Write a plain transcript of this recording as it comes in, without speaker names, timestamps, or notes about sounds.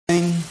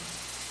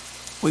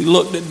We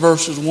looked at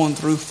verses 1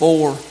 through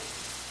 4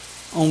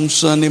 on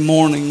Sunday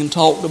morning and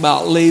talked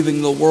about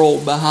leaving the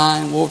world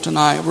behind. Well,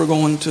 tonight we're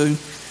going to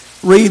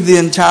read the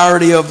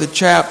entirety of the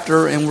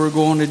chapter, and we're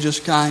going to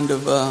just kind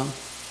of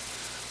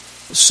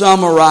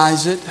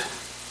summarize it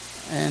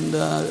and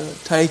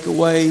take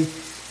away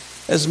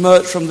as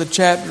much from the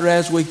chapter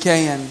as we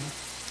can.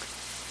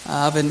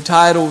 I've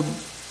entitled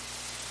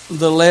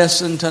the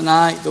lesson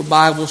tonight, the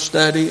Bible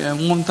study,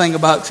 and one thing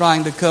about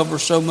trying to cover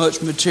so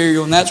much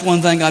material, and that's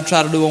one thing I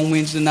try to do on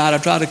Wednesday night. I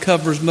try to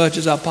cover as much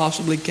as I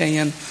possibly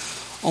can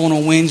on a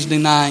Wednesday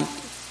night.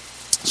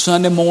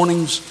 Sunday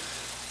mornings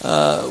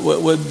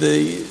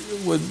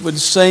with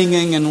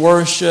singing and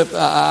worship,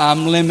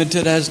 I'm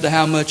limited as to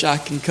how much I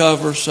can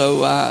cover,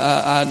 so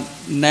I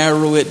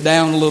narrow it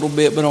down a little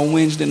bit. But on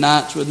Wednesday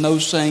nights with no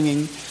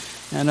singing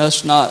and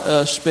us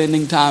not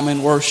spending time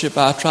in worship,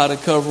 I try to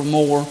cover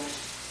more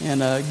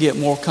and get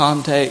more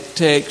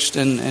context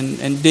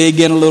and dig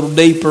in a little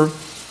deeper.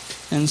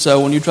 And so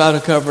when you try to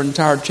cover an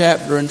entire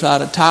chapter and try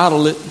to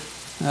title it,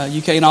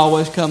 you can't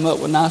always come up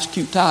with nice,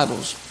 cute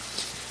titles.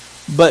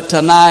 But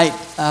tonight,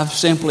 I've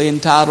simply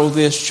entitled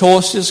this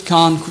Choices,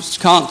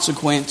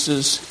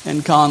 Consequences,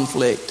 and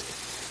Conflict.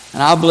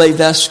 And I believe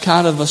that's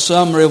kind of a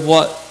summary of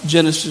what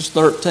Genesis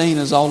 13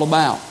 is all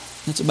about.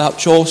 It's about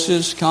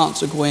choices,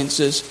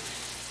 consequences,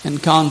 and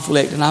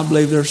conflict. And I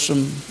believe there's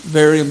some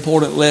very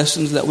important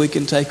lessons that we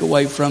can take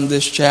away from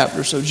this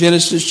chapter. So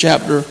Genesis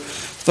chapter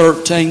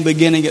 13,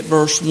 beginning at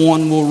verse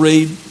 1, we'll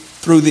read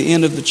through the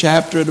end of the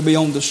chapter. It'll be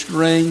on the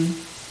screen.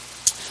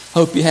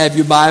 Hope you have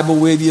your Bible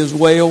with you as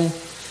well.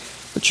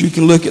 But you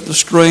can look at the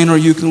screen or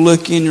you can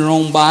look in your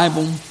own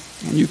Bible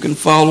and you can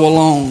follow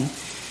along.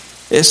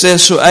 It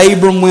says, So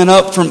Abram went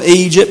up from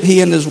Egypt, he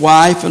and his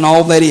wife and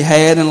all that he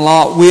had, and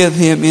Lot with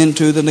him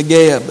into the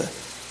Negeb.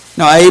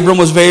 Now Abram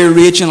was very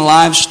rich in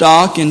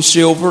livestock, in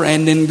silver,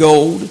 and in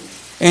gold.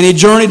 And he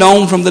journeyed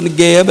on from the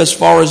Negeb as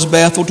far as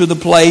Bethel, to the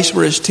place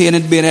where his tent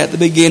had been at the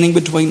beginning,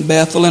 between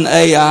Bethel and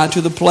Ai, to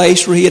the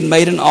place where he had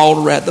made an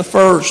altar at the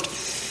first.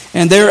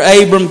 And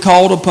there Abram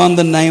called upon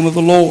the name of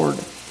the Lord.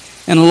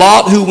 And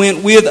Lot, who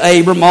went with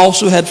Abram,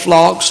 also had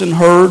flocks and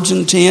herds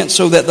and tents,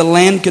 so that the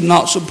land could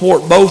not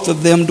support both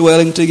of them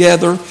dwelling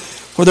together,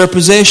 for their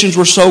possessions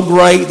were so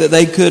great that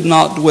they could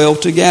not dwell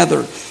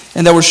together.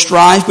 And there was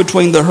strife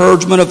between the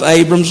herdsmen of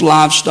Abram's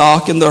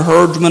livestock and the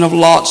herdsmen of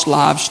Lot's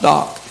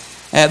livestock.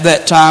 At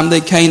that time the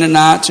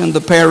Canaanites and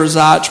the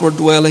Perizzites were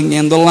dwelling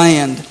in the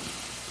land.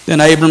 Then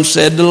Abram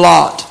said to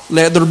Lot,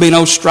 Let there be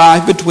no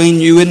strife between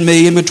you and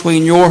me, and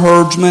between your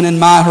herdsmen and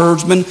my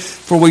herdsmen,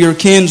 for we are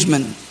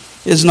kinsmen.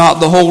 Is not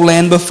the whole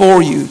land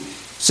before you?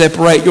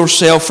 Separate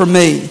yourself from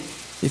me.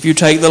 If you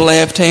take the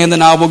left hand,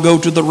 then I will go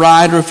to the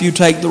right, or if you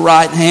take the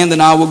right hand,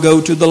 then I will go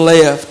to the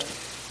left.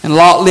 And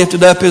Lot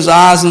lifted up his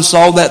eyes and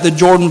saw that the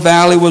Jordan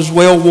Valley was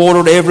well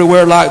watered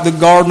everywhere, like the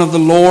garden of the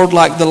Lord,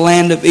 like the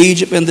land of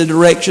Egypt in the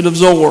direction of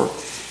Zoar.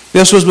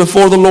 This was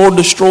before the Lord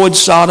destroyed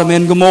Sodom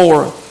and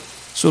Gomorrah.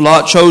 So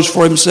Lot chose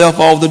for himself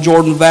all the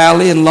Jordan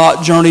Valley, and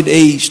Lot journeyed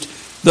east.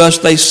 Thus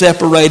they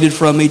separated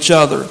from each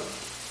other.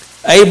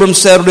 Abram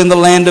settled in the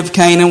land of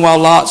Canaan, while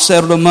Lot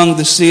settled among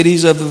the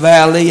cities of the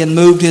valley, and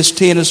moved his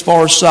tent as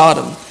far as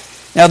Sodom.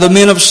 Now the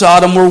men of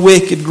Sodom were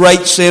wicked,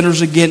 great sinners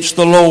against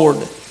the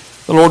Lord.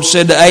 The Lord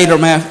said to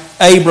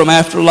Abram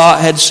after Lot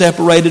had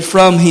separated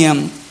from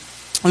him,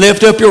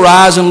 Lift up your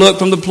eyes and look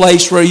from the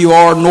place where you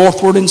are,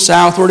 northward and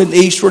southward and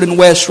eastward and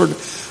westward.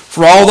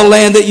 For all the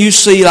land that you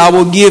see I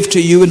will give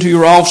to you and to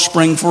your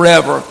offspring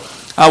forever.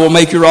 I will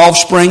make your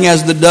offspring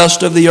as the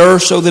dust of the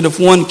earth, so that if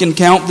one can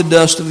count the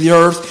dust of the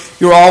earth,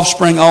 your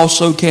offspring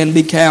also can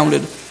be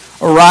counted.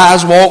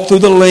 Arise, walk through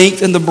the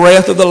length and the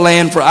breadth of the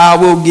land, for I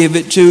will give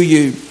it to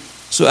you.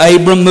 So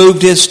Abram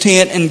moved his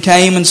tent and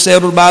came and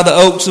settled by the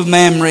oaks of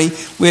Mamre,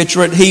 which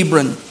are at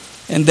Hebron.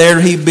 And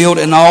there he built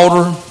an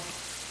altar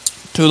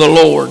to the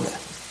Lord.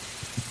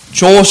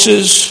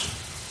 Choices,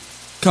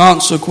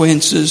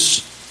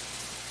 consequences,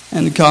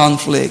 and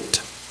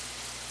conflict.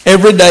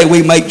 Every day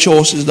we make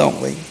choices, don't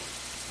we?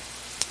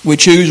 We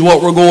choose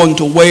what we're going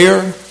to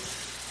wear,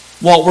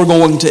 what we're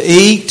going to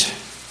eat,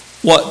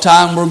 what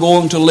time we're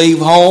going to leave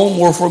home,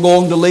 or if we're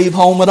going to leave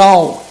home at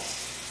all.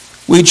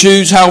 We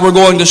choose how we're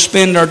going to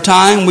spend our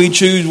time. We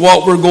choose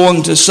what we're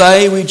going to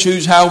say. We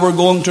choose how we're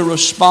going to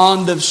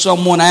respond if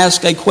someone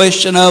asks a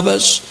question of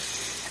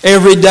us.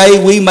 Every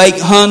day we make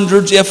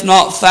hundreds, if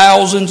not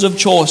thousands, of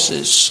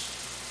choices.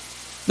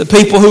 The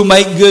people who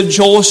make good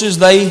choices,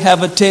 they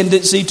have a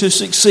tendency to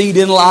succeed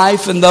in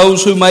life, and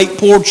those who make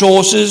poor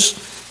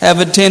choices have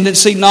a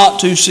tendency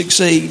not to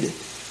succeed.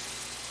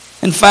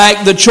 In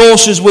fact, the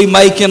choices we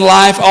make in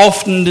life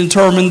often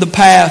determine the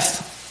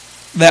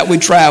path that we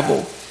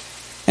travel.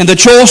 And the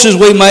choices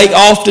we make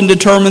often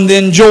determine the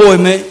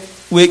enjoyment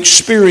we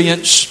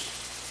experience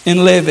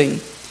in living.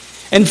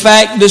 In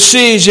fact,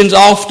 decisions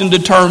often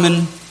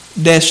determine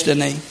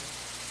destiny.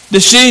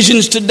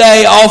 Decisions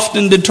today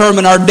often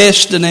determine our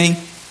destiny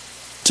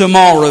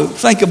tomorrow.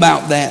 Think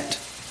about that.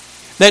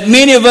 That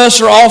many of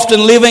us are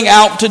often living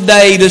out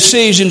today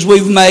decisions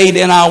we've made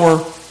in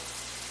our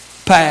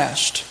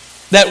past.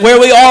 that where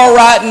we are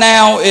right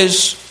now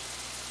is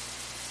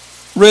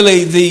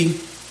really the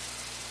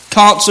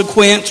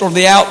consequence or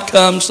the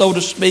outcome, so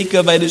to speak,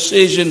 of a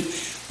decision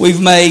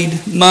we've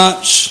made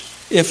months,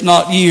 if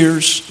not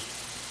years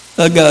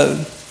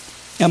ago.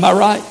 Am I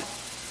right?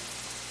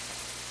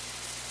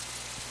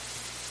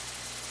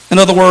 In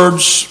other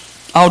words,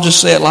 I'll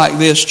just say it like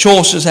this: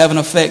 choices have an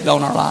effect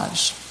on our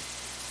lives.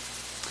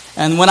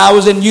 And when I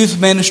was in youth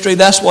ministry,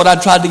 that's what I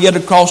tried to get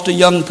across to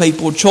young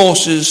people.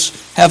 Choices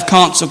have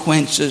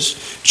consequences.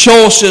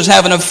 Choices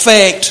have an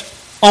effect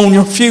on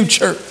your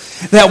future.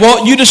 That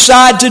what you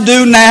decide to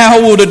do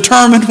now will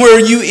determine where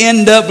you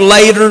end up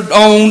later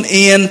on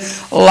in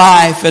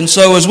life. And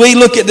so as we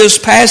look at this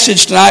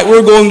passage tonight,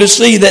 we're going to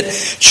see that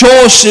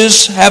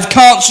choices have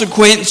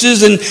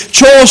consequences, and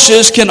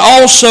choices can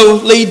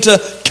also lead to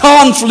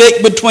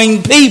conflict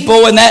between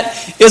people, and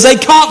that is a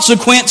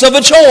consequence of a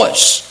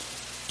choice.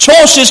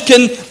 Choices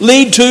can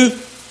lead to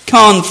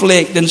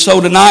conflict. And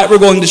so tonight we're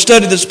going to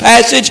study this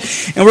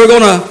passage, and we're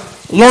going to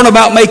learn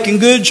about making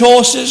good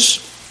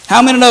choices.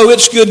 How many know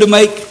it's good to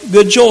make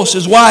good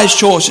choices, wise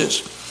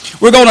choices?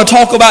 We're going to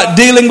talk about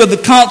dealing with the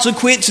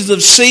consequences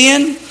of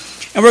sin,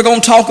 and we're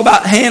going to talk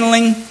about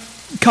handling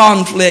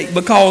conflict,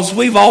 because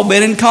we've all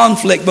been in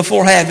conflict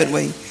before, haven't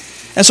we?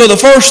 And so the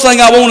first thing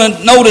I want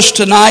to notice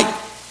tonight,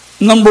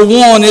 number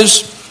one,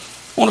 is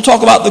I want to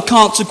talk about the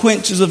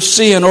consequences of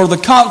sin, or the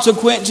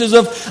consequences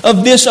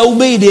of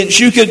disobedience.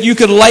 You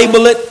could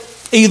label it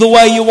either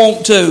way you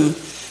want to.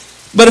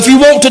 But if you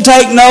want to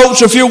take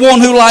notes, or if you're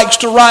one who likes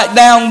to write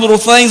down little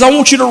things, I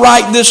want you to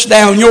write this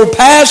down. Your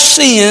past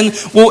sin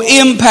will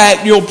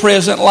impact your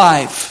present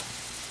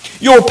life.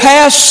 Your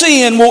past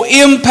sin will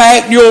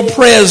impact your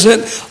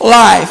present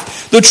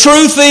life. The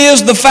truth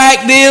is, the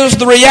fact is,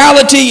 the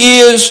reality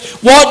is,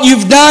 what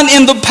you've done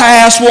in the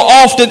past will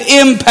often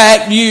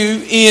impact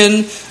you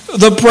in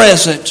the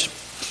present.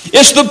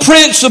 It's the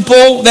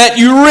principle that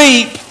you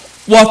reap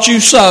what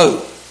you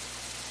sow.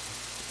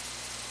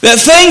 That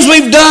things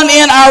we've done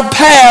in our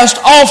past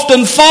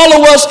often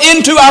follow us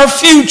into our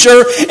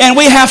future, and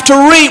we have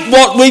to reap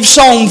what we've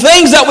sown.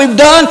 Things that we've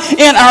done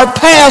in our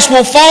past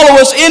will follow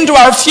us into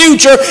our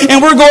future,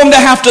 and we're going to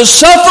have to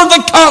suffer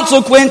the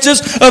consequences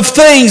of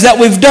things that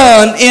we've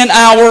done in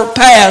our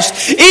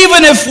past.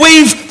 Even if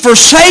we've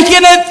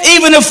forsaken it,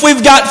 even if we've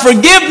got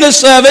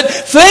forgiveness of it,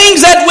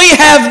 things that we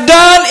have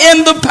done in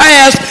the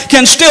past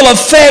can still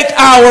affect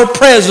our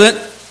present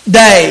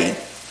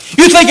day.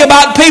 You think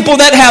about people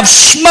that have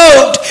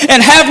smoked and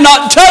have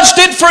not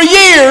touched it for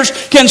years,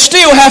 can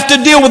still have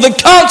to deal with the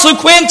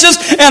consequences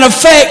and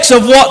effects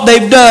of what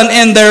they've done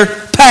in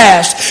their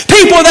past.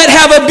 People that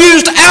have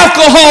abused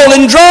alcohol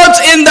and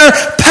drugs in their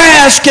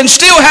past can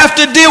still have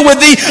to deal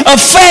with the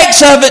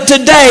effects of it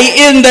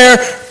today in their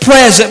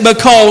present,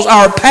 because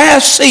our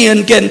past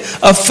sin can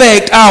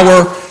affect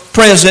our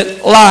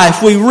present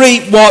life. We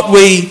reap what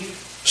we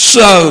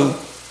sow.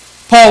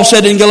 Paul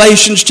said in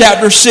Galatians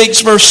chapter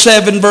 6, verse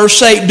 7,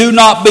 verse 8, "Do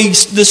not be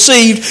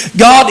deceived.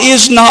 God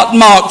is not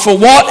mocked. For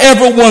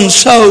whatever one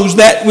sows,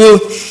 that will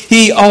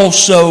he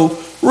also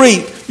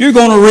reap." You're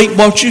going to reap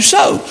what you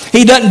sow.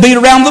 He doesn't beat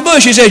around the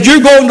bush. He says,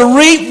 you're going to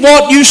reap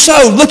what you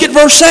sow. Look at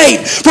verse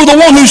 8. "For the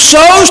one who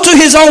sows to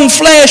his own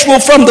flesh will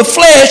from the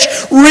flesh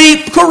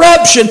reap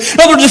corruption." In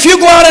other words, if you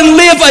go out and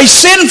live a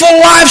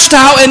sinful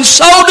lifestyle and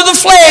sow to the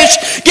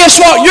flesh, guess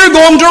what? You're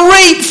going to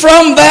reap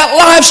from that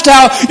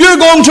lifestyle. You're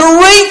going to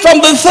reap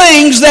from the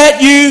things that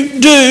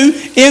you do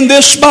in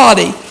this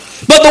body.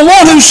 "But the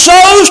one who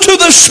sows to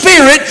the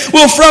Spirit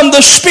will from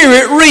the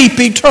Spirit reap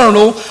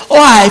eternal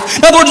life."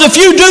 In other words, if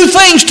you do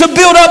things to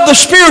build up the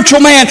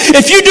spiritual man,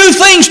 if you do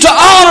things to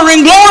honor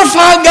and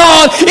glorify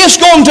God, it's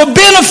going to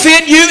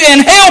benefit you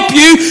and help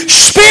you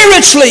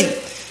spiritually.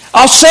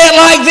 I'll say it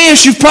like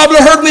this. You've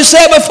probably heard me say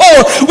it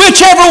before.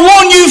 Whichever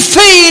one you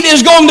feed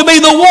is going to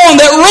be the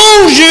one that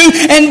rules you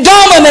and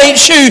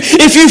dominates you.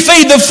 If you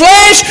feed the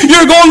flesh,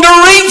 you're going to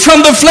reap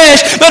from the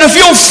flesh. But if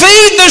you'll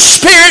feed the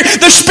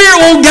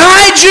Spirit will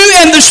guide you,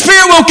 and the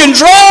Spirit will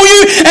control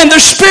you, and the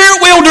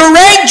Spirit will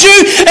direct you,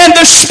 and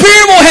the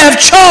Spirit will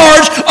have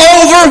charge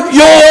over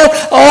your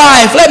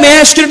life. Let me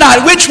ask you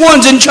tonight, which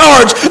one's in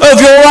charge of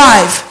your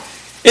life?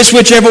 It's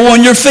whichever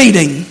one you're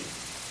feeding.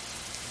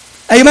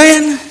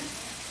 Amen?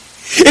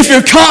 If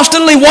you're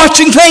constantly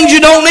watching things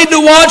you don't need to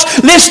watch,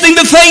 listening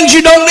to things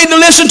you don't need to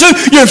listen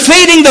to, you're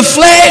feeding the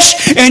flesh,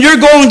 and you're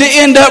going to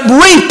end up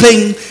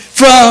reaping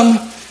from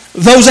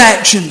those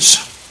actions.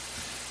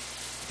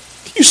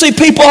 You see,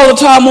 people all the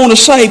time want to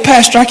say,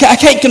 "Pastor, I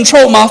can't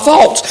control my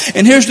thoughts."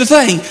 And here's the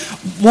thing.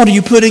 What are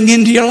you putting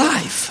into your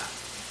life?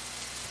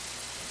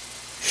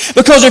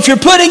 Because if you're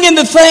putting in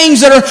the things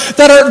that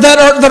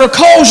are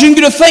causing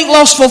you to think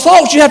lustful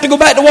thoughts, you have to go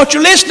back to what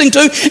you're listening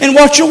to and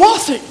what you're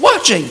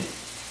watching.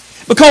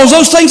 Because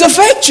those things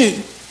affect you.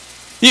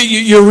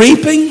 You're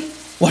reaping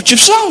what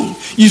you've sown.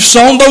 You've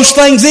sown those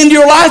things into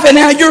your life, and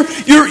now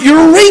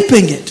you're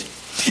reaping it.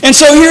 And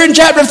so here in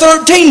chapter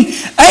 13,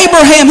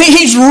 Abraham,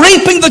 he's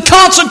reaping the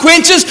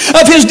consequences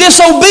of his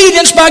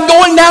disobedience by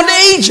going down to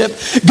Egypt.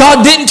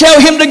 God didn't tell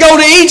him to go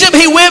to Egypt.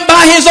 He went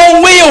by his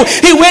own will.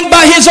 He went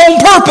by his own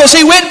purpose.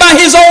 He went by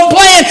his own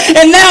plan.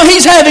 And now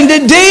he's having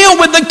to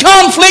deal with the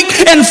conflict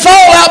and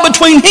fallout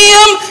between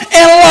him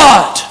and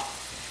Lot.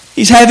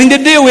 He's having to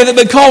deal with it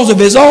because of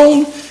his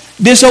own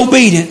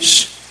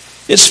disobedience.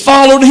 It's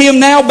followed him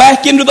now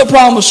back into the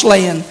promised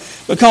land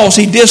because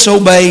he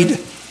disobeyed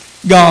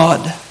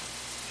God.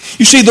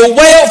 You see, the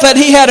wealth that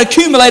he had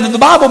accumulated, the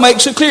Bible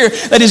makes it clear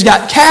that he's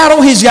got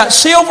cattle, he's got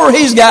silver,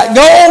 he's got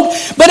gold,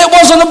 but it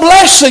wasn't a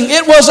blessing,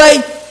 it was a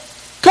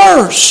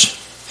curse.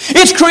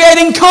 It's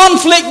creating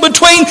conflict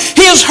between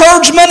his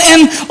herdsmen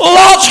and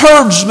Lot's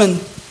herdsmen.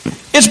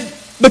 It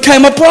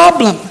became a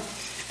problem.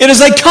 It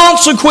is a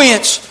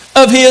consequence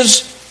of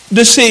his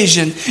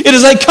decision. It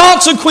is a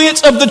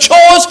consequence of the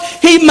choice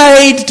he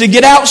made to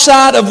get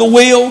outside of the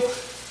will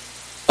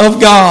of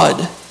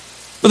God.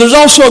 But there's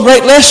also a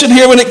great lesson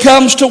here when it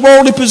comes to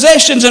worldly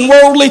possessions and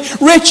worldly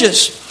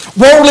riches.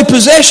 Worldly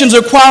possessions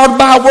acquired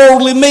by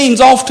worldly means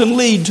often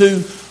lead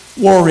to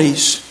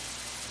worries.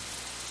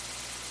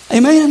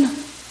 Amen?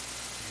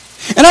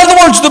 In other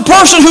words, the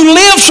person who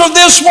lives for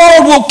this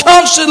world will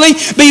constantly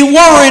be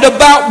worried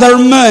about their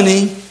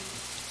money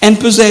and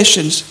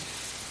possessions.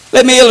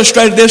 Let me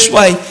illustrate it this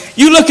way.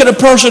 You look at a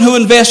person who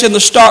invests in the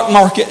stock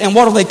market, and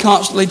what are they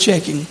constantly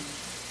checking?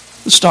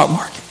 The stock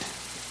market.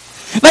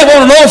 They want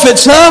to know if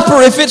it's up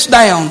or if it's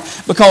down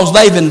because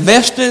they've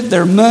invested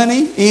their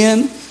money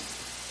in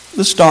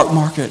the stock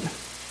market.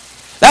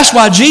 That's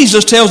why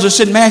Jesus tells us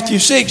in Matthew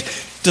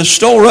 6 to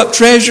store up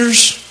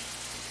treasures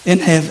in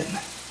heaven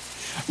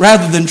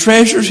rather than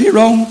treasures here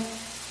on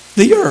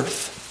the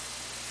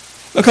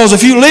earth. Because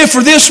if you live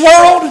for this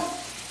world,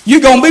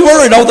 you're going to be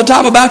worried all the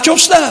time about your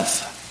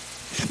stuff.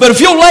 But if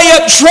you'll lay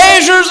up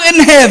treasures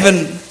in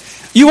heaven,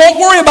 you won't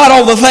worry about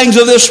all the things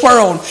of this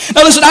world.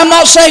 Now listen, I'm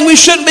not saying we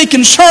shouldn't be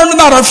concerned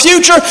about our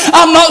future.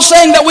 I'm not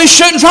saying that we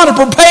shouldn't try to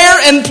prepare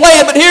and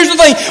plan. But here's the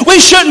thing. We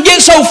shouldn't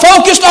get so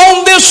focused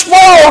on this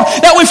world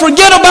that we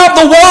forget about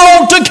the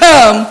world to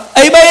come.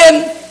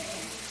 Amen?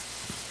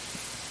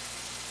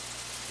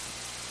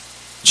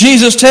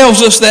 Jesus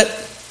tells us that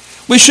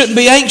we shouldn't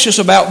be anxious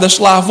about this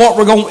life, what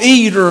we're going to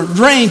eat or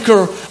drink,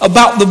 or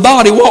about the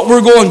body, what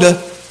we're going to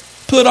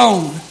put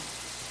on.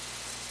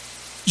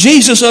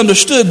 Jesus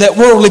understood that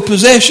worldly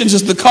possessions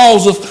is the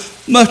cause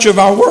of much of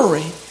our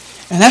worry.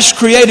 And that's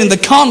creating the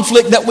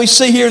conflict that we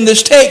see here in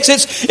this text.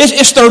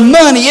 It's their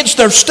money, it's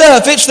their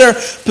stuff, it's their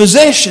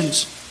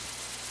possessions.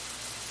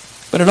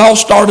 But it all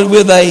started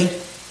with a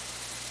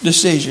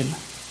decision.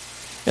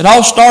 It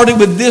all started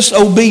with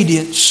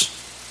disobedience.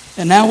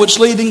 And now it's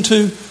leading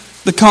to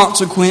the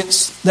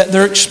consequence that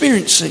they're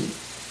experiencing.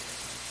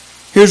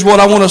 Here's what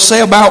I want to say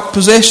about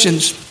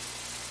possessions.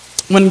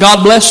 When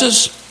God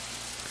blesses,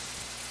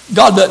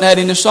 God doesn't add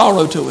any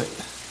sorrow to it.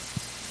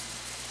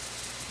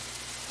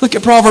 Look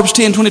at Proverbs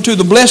 10:22.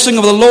 The blessing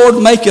of the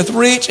Lord maketh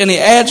rich, and He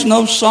adds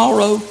no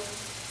sorrow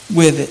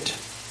with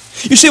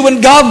it. You see,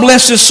 when God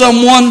blesses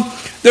someone,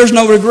 there's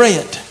no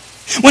regret.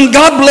 When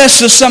God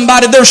blesses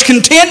somebody, there's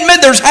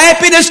contentment, there's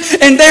happiness,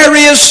 and there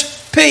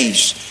is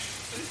peace.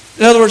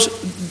 In other words,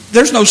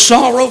 there's no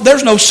sorrow,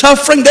 there's no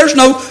suffering, there's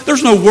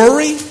no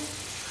worry.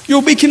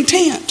 You'll be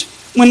content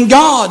when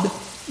God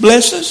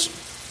blesses.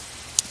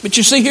 But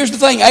you see, here's the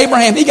thing.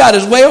 Abraham, he got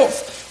his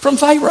wealth from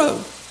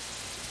Pharaoh.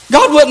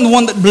 God wasn't the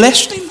one that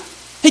blessed him.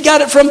 He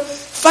got it from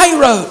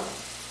Pharaoh.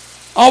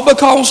 All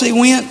because he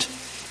went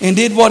and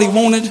did what he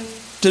wanted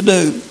to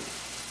do.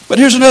 But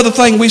here's another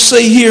thing we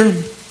see here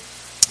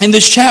in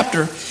this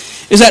chapter,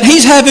 is that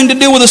he's having to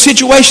deal with a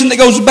situation that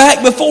goes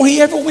back before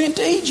he ever went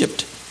to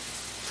Egypt.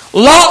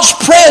 Lot's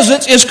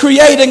presence is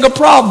creating a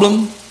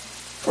problem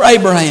for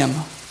Abraham.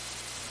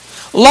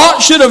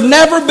 Lot should have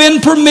never been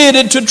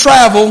permitted to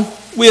travel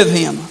with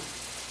him.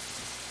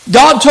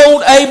 God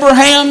told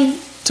Abraham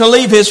to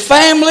leave his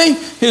family,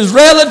 his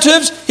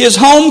relatives, his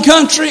home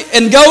country,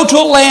 and go to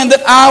a land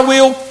that I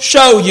will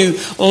show you.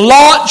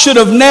 Lot should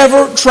have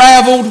never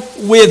traveled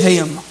with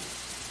him.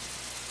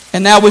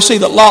 And now we see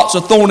that Lot's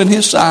a thorn in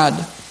his side.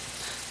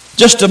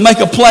 Just to make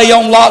a play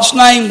on Lot's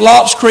name,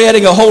 Lot's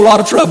creating a whole lot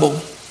of trouble.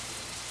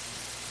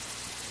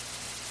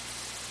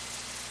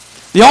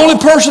 The only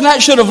person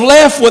that should have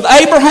left with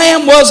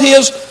Abraham was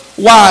his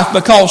wife,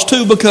 because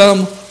two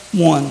become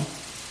one.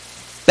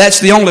 That's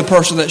the only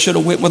person that should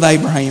have went with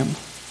Abraham.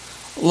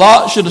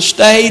 Lot should have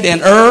stayed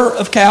in Ur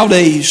of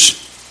Chaldees.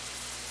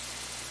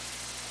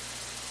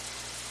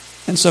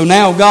 And so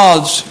now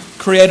God's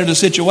created a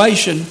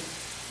situation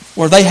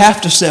where they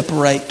have to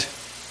separate.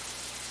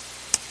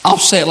 I'll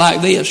say it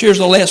like this. Here's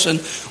the lesson.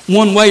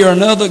 One way or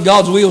another,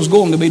 God's will is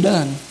going to be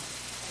done.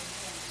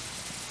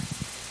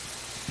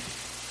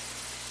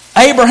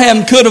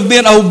 Abraham could have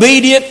been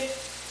obedient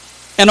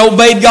and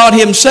obeyed God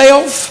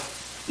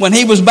himself when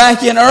he was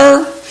back in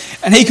Ur,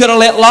 and he could have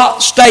let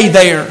Lot stay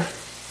there.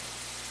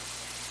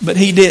 But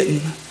he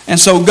didn't. And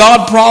so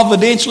God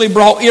providentially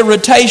brought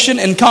irritation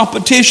and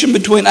competition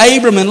between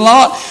Abram and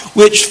Lot,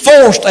 which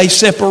forced a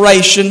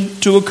separation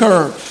to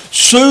occur.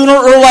 Sooner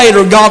or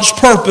later, God's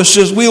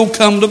purposes will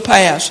come to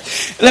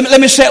pass. Let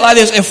me say it like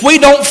this. If we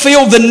don't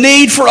feel the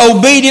need for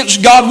obedience,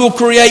 God will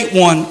create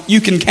one.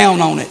 You can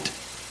count on it.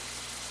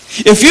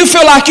 If you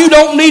feel like you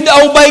don't need to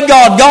obey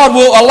God, God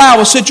will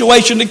allow a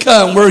situation to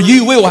come where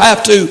you will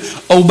have to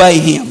obey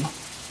Him.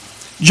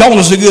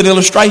 Jonah's a good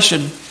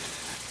illustration.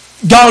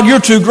 God, you're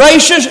too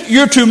gracious,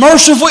 you're too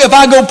merciful. If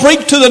I go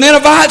preach to the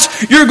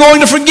Ninevites, you're going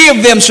to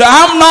forgive them. So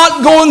I'm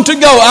not going to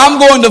go. I'm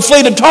going to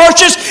flee to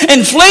Tarshish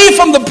and flee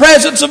from the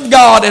presence of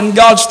God. And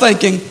God's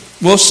thinking,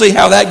 we'll see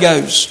how that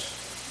goes.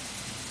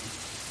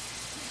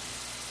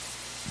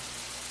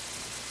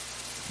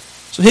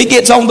 So he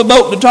gets on the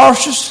boat to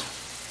Tarshish.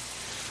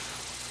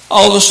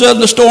 All of a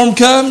sudden the storm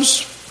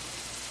comes.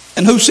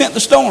 And who sent the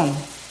storm?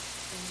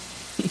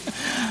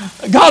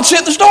 God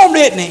sent the storm,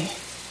 didn't He?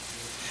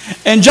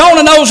 And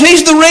Jonah knows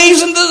he's the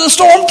reason that the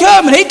storm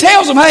come. And he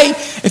tells them, hey,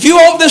 if you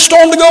want this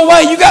storm to go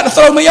away, you got to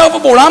throw me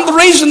overboard. I'm the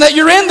reason that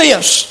you're in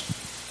this.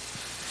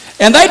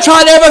 And they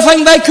tried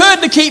everything they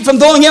could to keep from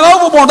throwing him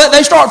overboard.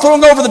 They start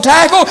throwing over the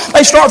tackle.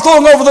 They start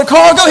throwing over the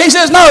cargo. He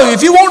says, no,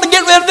 if you want to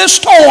get rid of this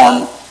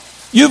storm,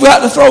 you've got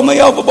to throw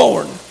me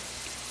overboard.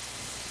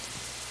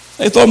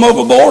 They throw him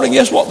overboard, and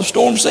guess what? The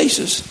storm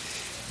ceases.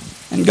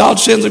 And God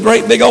sends a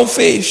great big old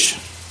fish.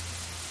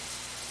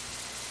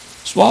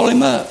 Swallow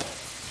him up.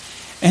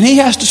 And he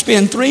has to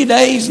spend 3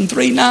 days and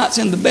 3 nights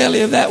in the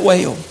belly of that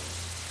whale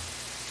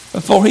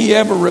before he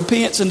ever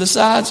repents and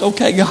decides,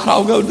 okay, God,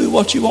 I'll go do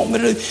what you want me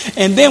to do.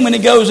 And then when he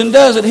goes and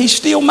does it, he's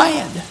still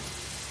mad.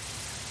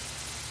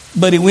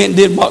 But he went and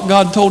did what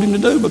God told him to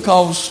do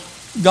because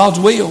God's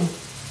will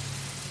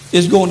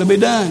is going to be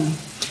done.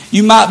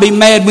 You might be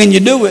mad when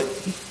you do it,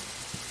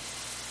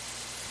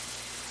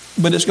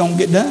 but it's going to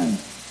get done.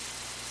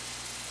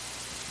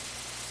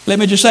 Let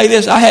me just say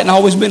this. I hadn't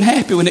always been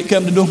happy when it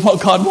come to doing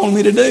what God wanted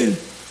me to do.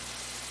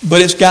 But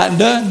it's gotten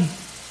done.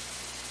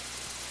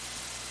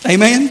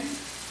 Amen?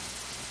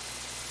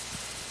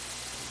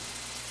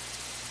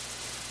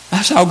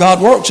 That's how God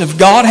works. If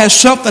God has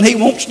something He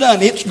wants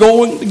done, it's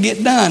going to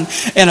get done.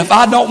 And if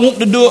I don't want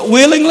to do it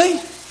willingly,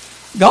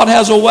 God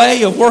has a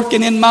way of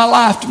working in my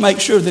life to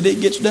make sure that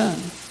it gets done.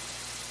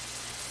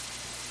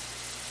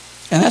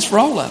 And that's for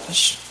all of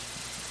us.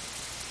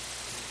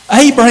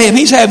 Abraham,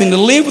 he's having to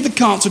live with the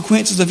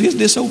consequences of his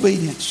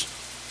disobedience.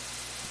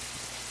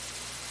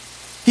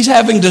 He's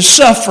having to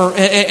suffer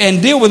and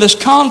deal with this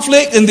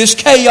conflict and this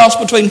chaos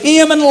between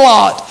him and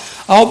Lot,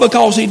 all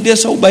because he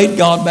disobeyed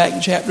God back in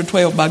chapter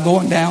 12 by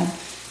going down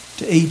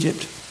to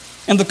Egypt.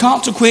 And the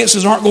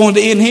consequences aren't going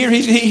to end here.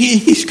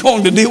 He's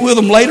going to deal with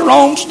them later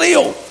on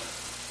still.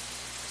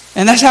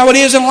 And that's how it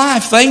is in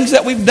life. Things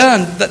that we've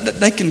done, that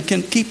they can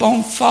keep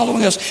on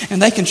following us.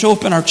 And they can show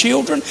up in our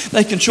children.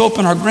 They can show up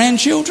in our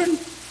grandchildren.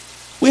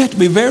 We have to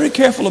be very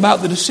careful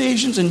about the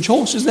decisions and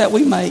choices that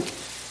we make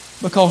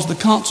because the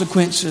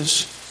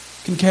consequences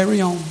can carry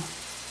on.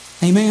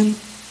 Amen?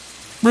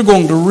 We're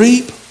going to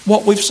reap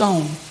what we've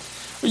sown.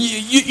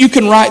 You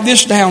can write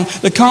this down.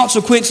 The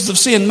consequences of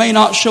sin may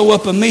not show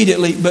up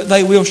immediately, but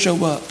they will show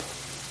up.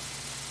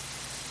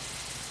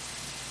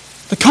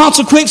 The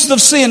consequences of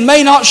sin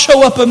may not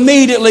show up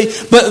immediately,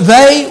 but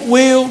they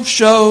will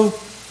show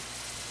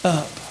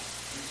up.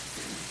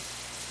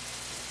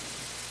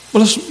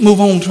 Well, let's move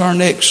on to our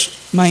next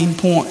main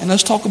point, and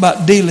let's talk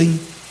about dealing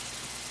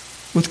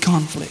with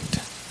conflict.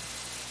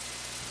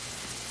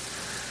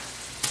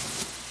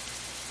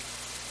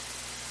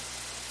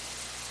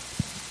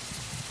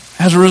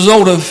 As a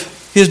result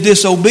of his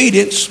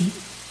disobedience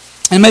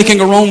and making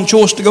a wrong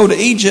choice to go to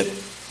Egypt,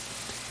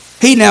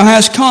 he now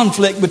has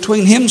conflict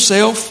between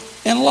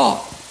himself and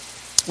Lot.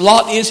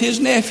 Lot is his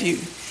nephew.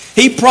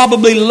 He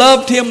probably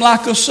loved him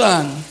like a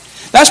son.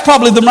 That's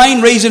probably the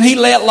main reason he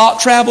let Lot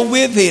travel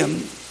with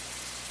him.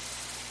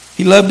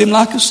 He loved him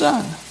like a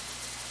son.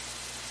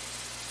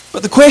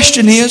 But the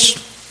question is,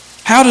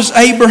 how does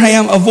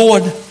Abraham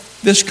avoid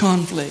this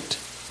conflict?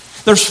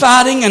 There's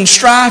fighting and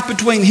strife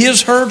between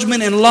his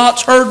herdsmen and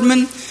Lot's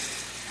herdmen.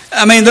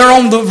 I mean, they're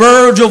on the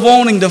verge of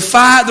wanting to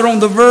fight. They're on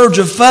the verge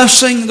of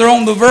fussing. They're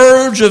on the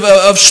verge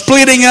of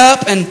splitting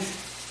up. And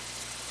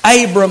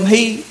Abram,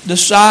 he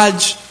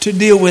decides to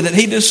deal with it.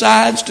 He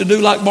decides to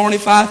do like Barney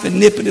Fife and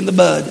nip it in the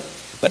bud.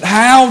 But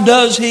how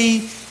does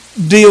he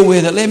deal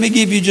with it? Let me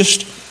give you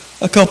just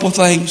a couple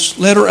things.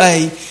 Letter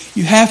A,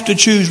 you have to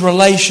choose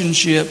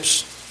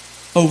relationships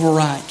over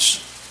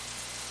rights.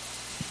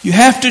 You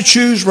have to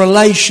choose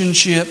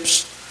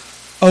relationships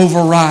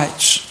over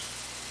rights.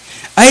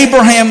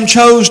 Abraham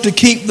chose to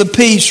keep the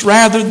peace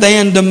rather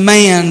than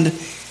demand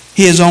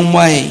his own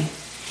way.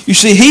 You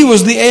see, he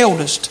was the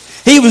eldest.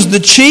 He was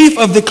the chief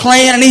of the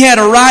clan, and he had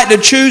a right to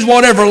choose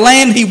whatever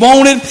land he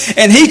wanted,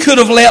 and he could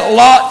have let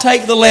Lot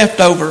take the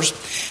leftovers.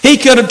 He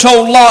could have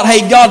told Lot,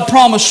 hey, God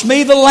promised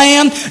me the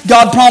land.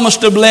 God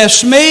promised to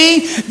bless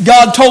me.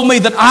 God told me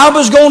that I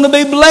was going to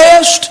be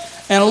blessed.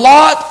 And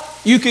Lot,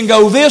 you can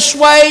go this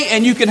way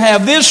and you can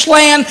have this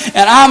land,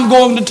 and I'm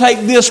going to take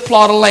this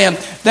plot of land.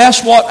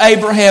 That's what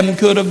Abraham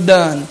could have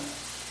done.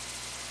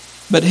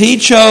 But he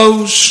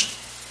chose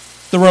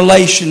the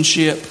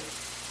relationship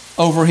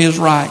over his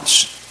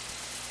rights.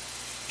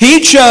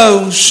 He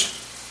chose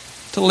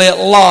to let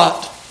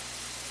Lot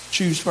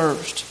choose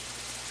first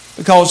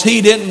because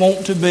he didn't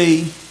want to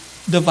be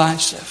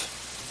divisive.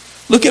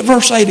 Look at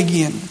verse 8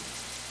 again.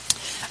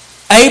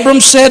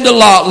 Abram said to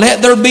Lot,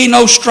 "Let there be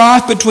no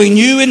strife between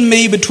you and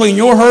me, between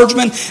your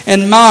herdsmen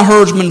and my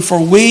herdsmen, for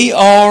we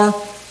are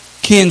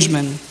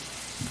kinsmen."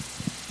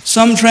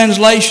 Some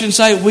translations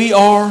say we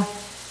are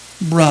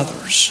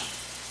brothers.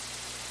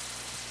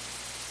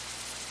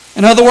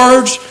 In other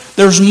words,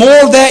 there's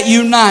more that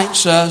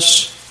unites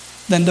us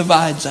than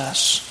divides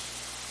us.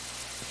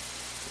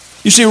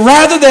 You see,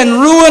 rather than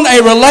ruin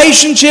a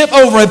relationship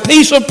over a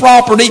piece of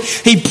property,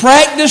 he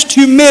practiced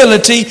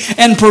humility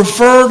and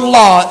preferred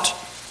Lot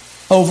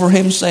over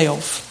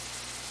himself.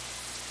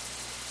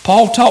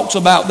 Paul talks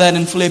about that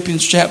in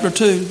Philippians chapter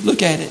 2.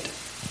 Look at it.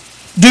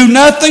 "Do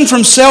nothing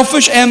from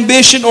selfish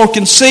ambition or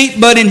conceit,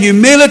 but in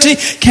humility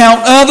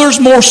count others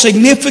more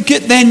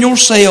significant than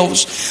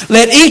yourselves.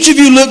 Let each of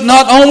you look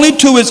not only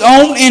to his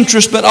own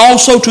interest, but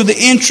also to the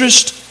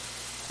interest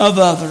of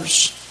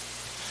others."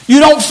 You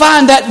don't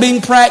find that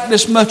being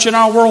practiced much in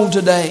our world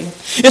today.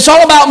 It's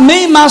all about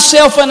me,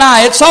 myself, and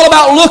I. It's all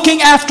about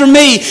looking after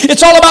me.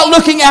 It's all about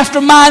looking after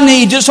my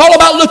needs. It's all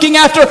about looking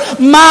after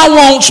my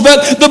wants.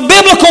 But the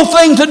biblical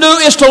thing to do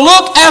is to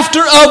look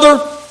after other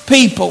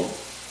people.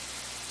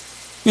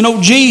 You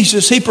know,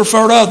 Jesus, he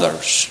preferred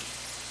others.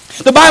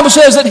 The Bible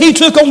says that he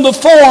took on the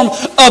form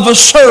of a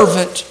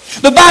servant.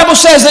 The Bible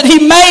says that he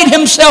made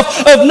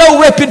himself of no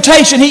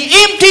reputation. He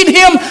emptied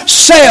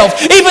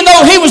himself. Even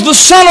though he was the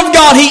Son of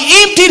God,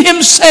 he emptied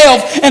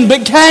himself and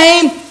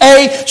became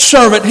a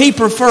servant. He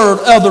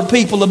preferred other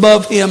people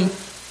above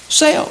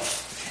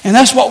himself. And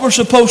that's what we're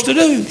supposed to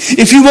do.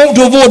 If you want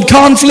to avoid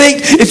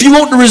conflict, if you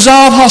want to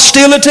resolve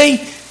hostility,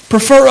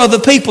 prefer other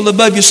people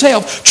above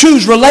yourself.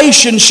 Choose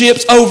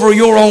relationships over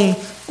your own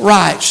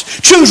rights.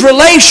 Choose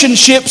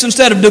relationships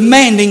instead of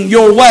demanding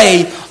your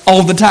way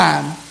all the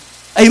time.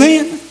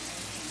 Amen?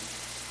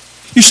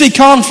 You see,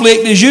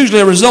 conflict is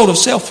usually a result of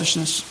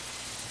selfishness.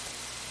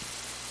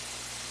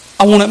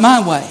 I want it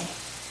my way.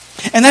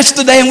 And that's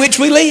the day in which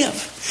we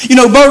live. You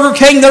know, Burger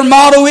King, their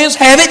motto is,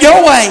 have it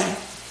your way.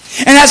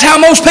 And that's how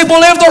most people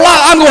live their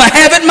life. I'm going to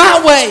have it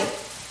my way.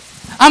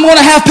 I'm going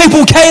to have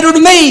people cater to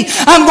me.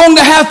 I'm going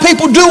to have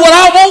people do what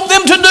I want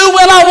them to do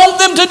when I want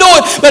them to do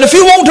it. But if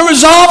you want to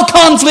resolve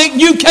conflict,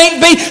 you can't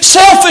be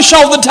selfish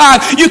all the time.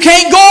 You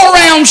can't go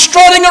around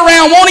strutting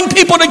around wanting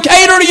people to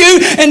cater to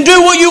you and do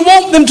what you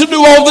want them to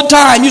do all the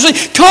time. You see,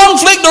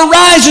 conflict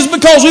arises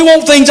because we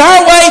want things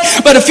our way.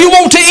 But if you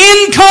want to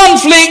end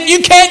conflict,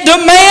 you can't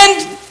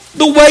demand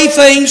the way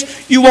things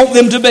you want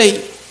them to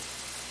be.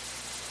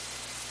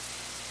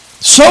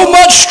 So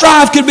much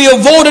strife could be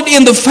avoided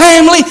in the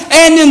family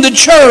and in the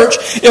church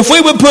if we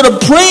would put a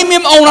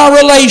premium on our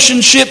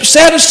relationship,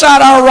 set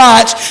aside our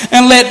rights,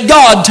 and let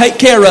God take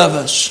care of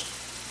us.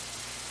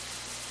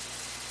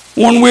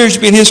 Warren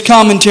Wiersbe, in his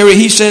commentary,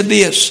 he said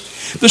this: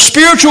 "The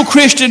spiritual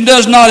Christian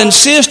does not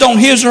insist on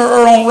his or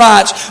her own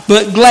rights,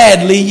 but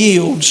gladly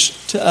yields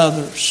to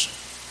others."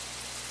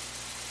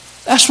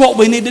 That's what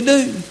we need to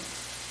do.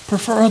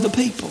 Prefer other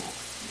people.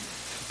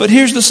 But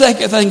here's the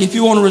second thing. If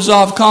you want to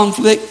resolve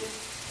conflict,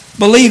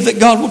 believe that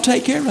God will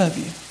take care of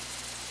you.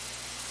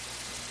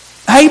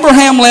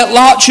 Abraham let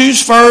Lot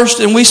choose first,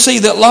 and we see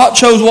that Lot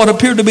chose what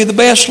appeared to be the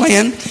best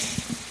land,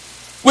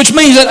 which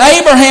means that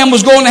Abraham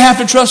was going to have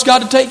to trust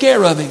God to take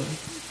care of him.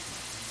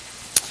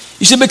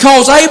 You see,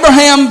 because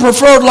Abraham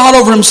preferred Lot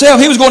over himself,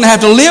 he was going to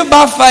have to live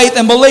by faith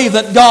and believe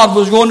that God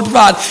was going to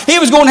provide. He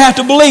was going to have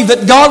to believe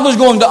that God was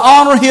going to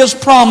honor his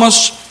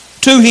promise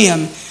to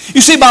him. You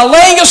see, by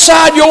laying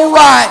aside your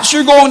rights,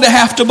 you're going to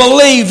have to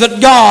believe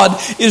that God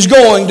is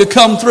going to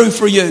come through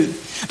for you.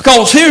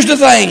 Because here's the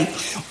thing.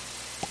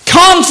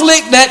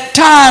 Conflict at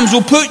times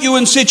will put you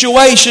in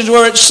situations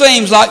where it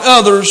seems like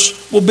others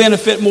will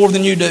benefit more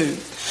than you do.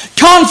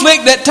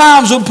 Conflict at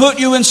times will put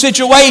you in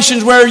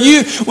situations where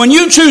when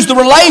you choose the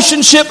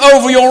relationship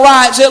over your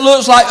rights, it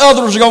looks like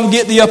others are going to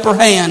get the upper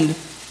hand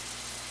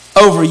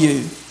over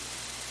you.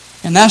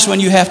 And that's when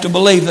you have to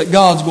believe that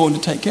God's going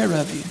to take care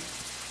of you.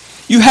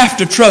 You have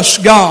to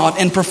trust God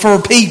and prefer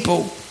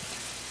people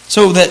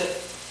so that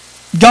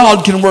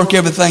God can work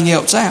everything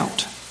else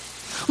out.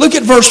 Look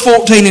at verse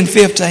 14 and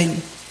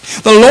 15.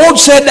 The Lord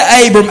said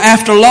to Abram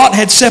after Lot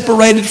had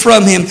separated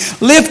from him,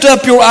 "Lift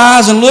up your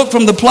eyes and look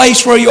from the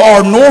place where you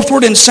are,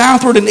 northward and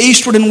southward and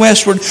eastward and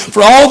westward.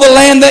 For all the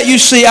land that you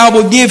see I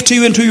will give to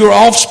you and to your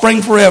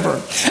offspring forever."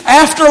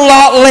 After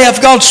Lot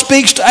left, God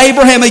speaks to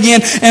Abraham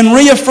again and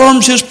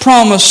reaffirms his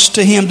promise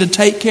to him to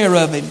take care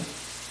of him.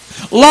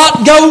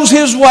 Lot goes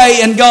his way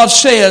and God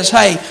says,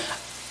 "Hey,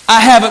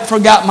 I haven't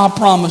forgot my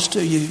promise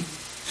to you.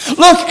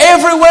 Look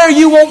everywhere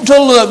you want to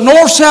look,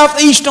 north,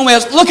 south, east, and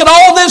west. Look at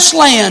all this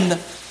land.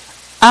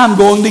 I'm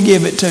going to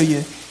give it to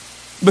you."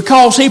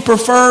 Because he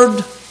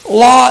preferred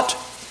Lot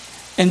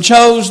and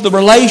chose the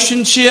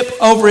relationship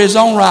over his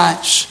own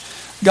rights,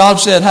 God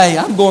said, hey,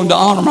 I'm going to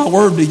honor my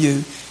word to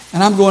you,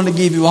 and I'm going to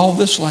give you all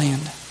this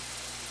land.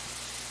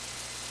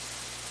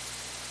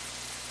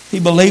 He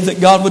believed that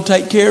God would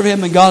take care of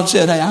him, and God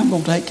said, hey, I'm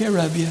going to take care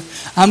of you.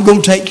 I'm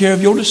going to take care of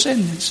your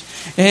descendants.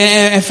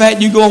 And in fact,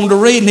 you go on to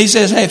read, and he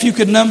says, hey, if you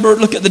could number,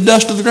 look at the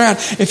dust of the ground.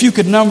 If you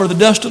could number the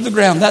dust of the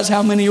ground, that's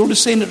how many of your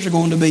descendants are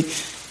going to be.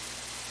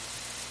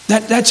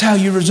 That's how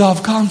you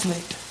resolve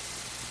conflict.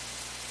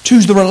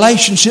 Choose the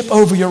relationship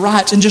over your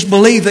rights, and just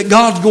believe that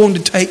God's going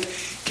to take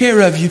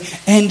care of you,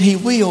 and He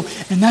will.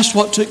 And that's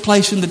what took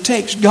place in the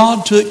text.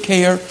 God took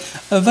care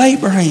of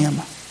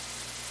Abraham.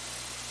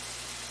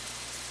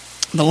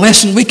 The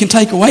lesson we can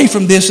take away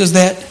from this is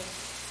that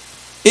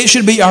it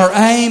should be our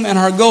aim and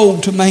our goal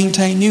to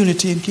maintain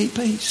unity and keep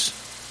peace.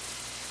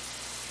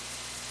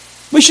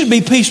 We should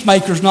be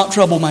peacemakers, not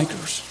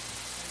troublemakers.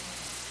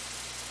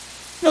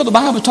 You know, the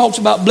Bible talks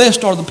about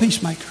blessed are the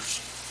peacemakers.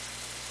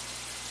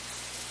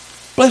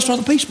 Blessed are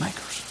the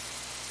peacemakers.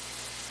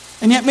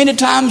 And yet many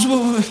times,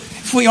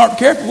 if we aren't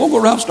careful, we'll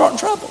go around starting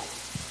trouble.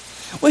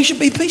 We should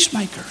be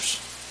peacemakers.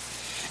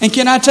 And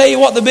can I tell you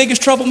what the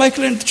biggest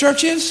troublemaker in the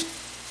church is?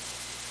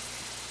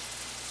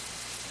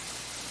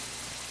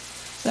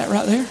 That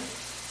right there.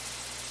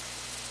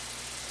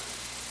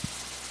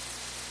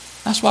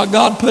 That's why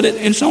God put it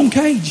in its own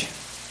cage,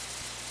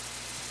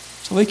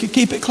 so we could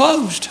keep it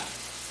closed.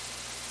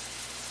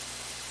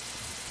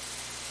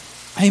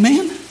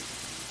 Amen.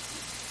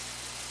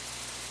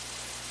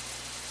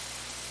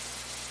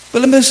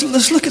 But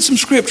let's look at some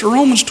scripture.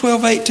 Romans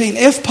 12:18.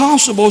 If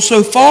possible,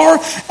 so far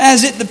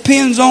as it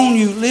depends on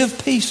you,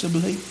 live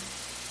peaceably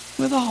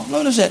with all.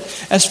 Notice that.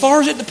 As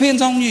far as it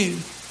depends on you,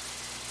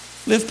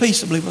 live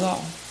peaceably with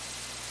all.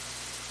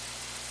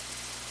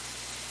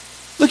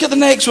 Look at the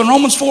next one,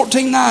 Romans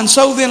 14:9.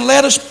 So then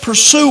let us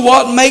pursue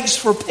what makes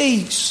for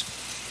peace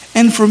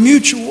and for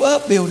mutual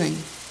upbuilding.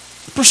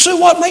 Pursue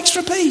what makes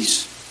for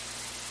peace.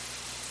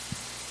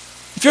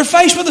 If you're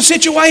faced with a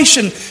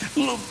situation,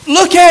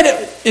 look at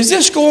it. Is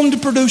this going to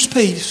produce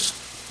peace?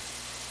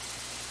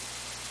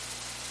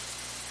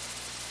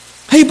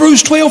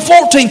 Hebrews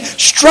 12:14.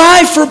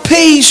 Strive for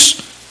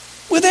peace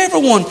with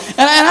everyone. And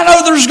I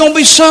know there's going to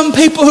be some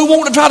people who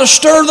want to try to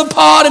stir the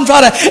pot and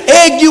try to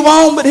egg you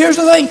on, but here's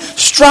the thing.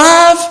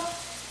 Strive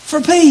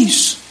for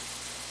peace.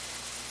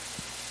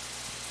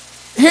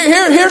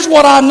 Here's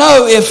what I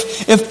know.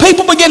 If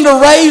people begin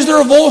to raise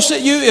their voice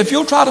at you, if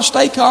you'll try to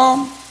stay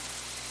calm,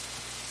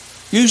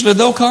 usually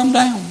they'll calm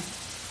down.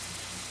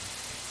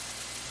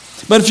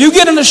 But if you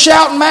get in a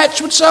shouting match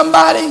with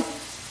somebody,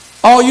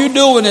 all you're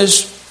doing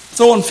is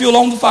throwing fuel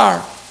on the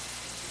fire.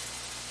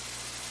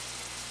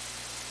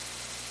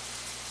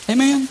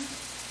 Amen.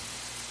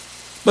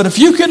 But if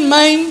you can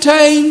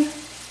maintain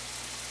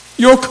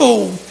your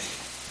cool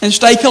and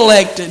stay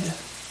collected,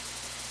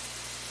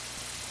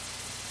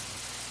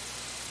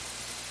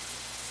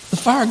 the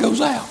fire goes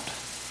out.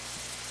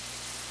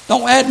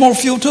 Don't add more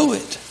fuel to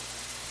it.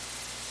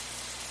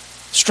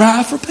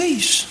 Strive for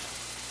peace.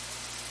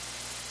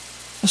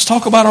 Let's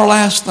talk about our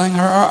last thing,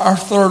 our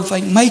third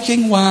thing,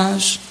 making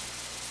wise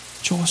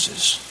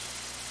choices.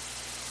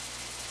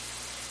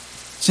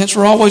 Since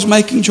we're always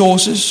making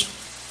choices,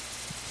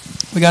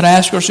 we got to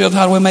ask ourselves,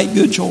 how do we make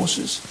good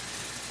choices?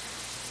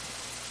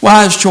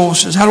 Wise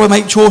choices. How do we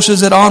make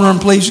choices that honor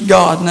and please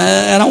God?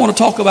 And I want to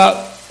talk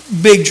about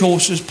big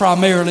choices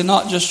primarily,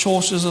 not just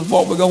choices of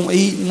what we're going to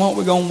eat and what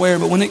we're going to wear,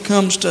 but when it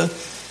comes to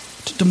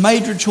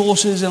major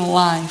choices in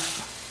life,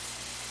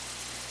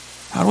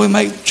 how do we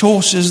make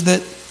choices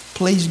that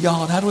please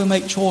God? How do we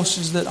make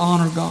choices that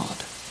honor God?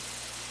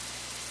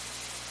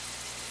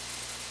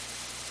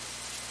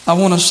 I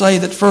want to say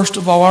that first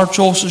of all, our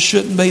choices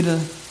shouldn't be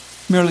to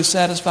merely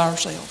satisfy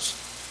ourselves.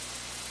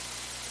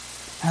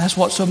 And that's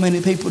what so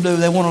many people do.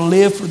 They want to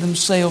live for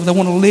themselves. They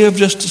want to live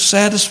just to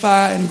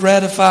satisfy and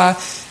gratify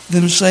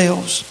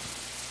themselves.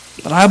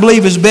 But I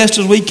believe as best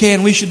as we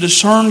can, we should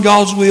discern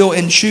God's will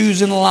and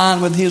choose in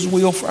line with His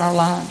will for our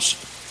lives.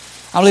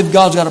 I believe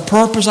God's got a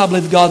purpose. I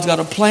believe God's got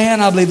a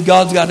plan. I believe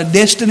God's got a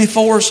destiny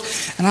for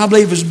us. And I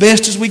believe as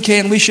best as we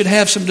can, we should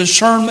have some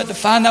discernment to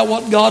find out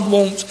what God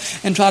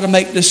wants and try to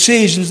make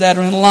decisions that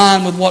are in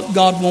line with what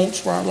God wants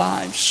for our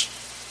lives.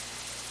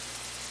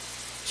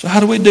 So how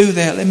do we do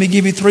that? Let me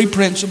give you 3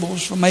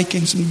 principles for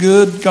making some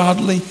good,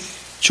 godly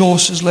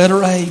choices.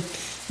 Letter A,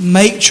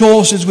 make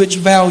choices which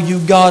value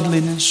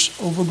godliness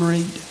over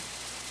greed.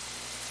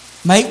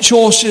 Make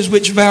choices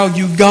which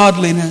value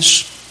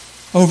godliness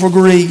over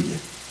greed.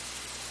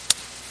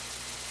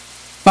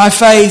 By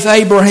faith,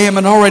 Abraham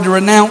had already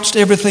renounced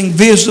everything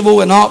visible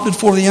and opted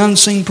for the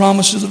unseen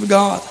promises of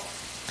God.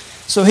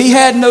 So he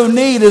had no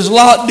need, as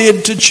Lot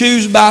did, to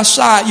choose by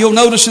sight. You'll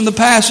notice in the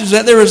passage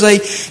that there is a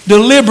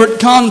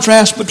deliberate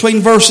contrast between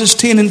verses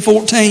 10 and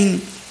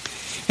 14.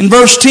 In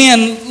verse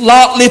 10,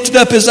 Lot lifted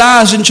up his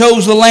eyes and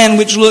chose the land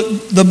which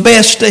looked the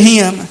best to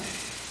him.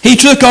 He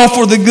took off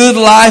for the good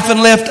life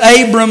and left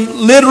Abram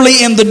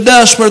literally in the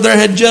dust where there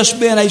had just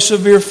been a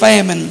severe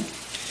famine.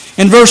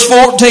 In verse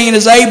 14,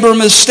 as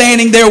Abram is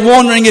standing there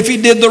wondering if he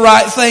did the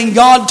right thing,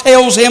 God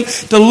tells him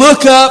to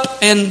look up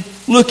and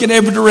look in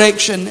every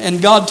direction.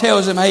 And God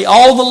tells him, hey,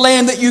 all the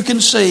land that you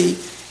can see,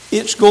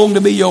 it's going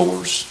to be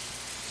yours.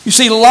 You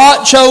see,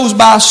 Lot chose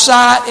by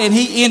sight, and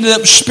he ended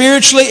up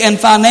spiritually and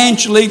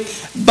financially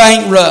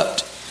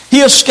bankrupt.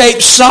 He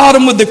escapes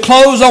Sodom with the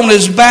clothes on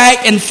his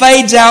back and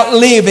fades out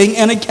living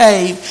in a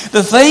cave.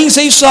 The things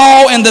he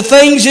saw and the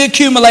things he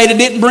accumulated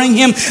didn't bring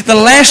him the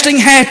lasting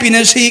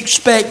happiness he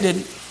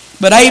expected.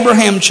 But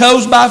Abraham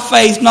chose by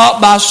faith,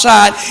 not by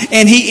sight,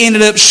 and he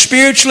ended up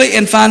spiritually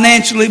and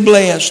financially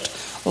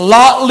blessed.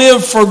 Lot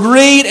lived for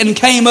greed and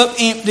came up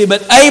empty,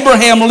 but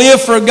Abraham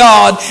lived for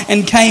God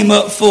and came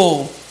up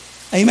full.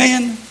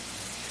 Amen?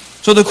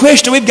 So the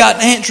question we've got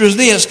to answer is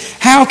this: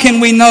 how can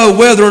we know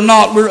whether or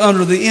not we're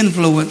under the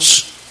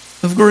influence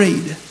of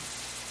greed?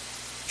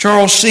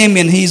 Charles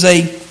Simeon, he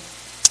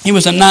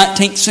was a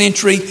 19th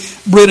century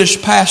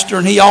British pastor,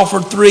 and he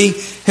offered 3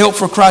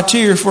 helpful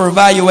criteria for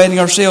evaluating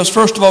ourselves.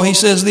 First of all, he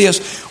says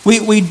this: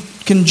 we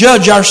can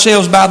judge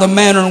ourselves by the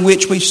manner in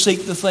which we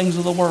seek the things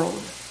of the world.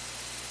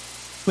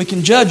 We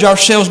can judge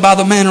ourselves by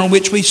the manner in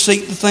which we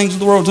seek the things of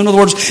the world. In other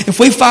words, if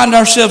we find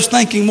ourselves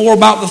thinking more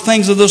about the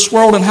things of this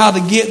world and how to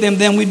get them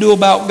than we do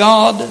about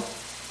God,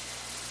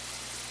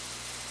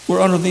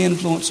 we're under the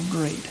influence of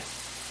greed.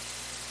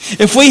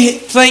 If we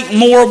think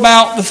more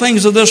about the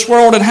things of this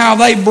world and how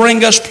they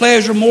bring us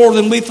pleasure more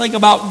than we think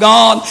about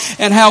God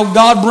and how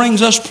God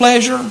brings us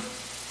pleasure,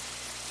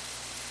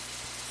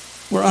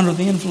 we're under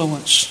the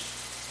influence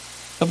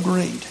of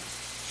greed.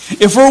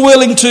 If we're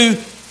willing to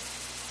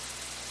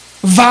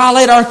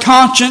violate our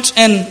conscience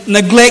and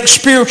neglect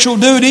spiritual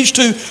duties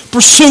to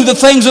pursue the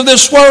things of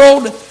this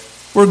world,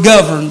 we're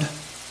governed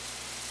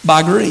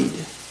by greed.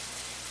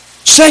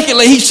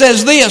 Secondly, he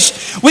says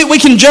this: we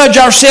can judge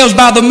ourselves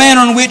by the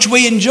manner in which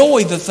we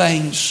enjoy the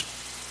things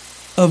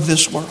of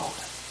this world.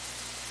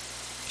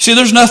 See,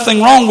 there's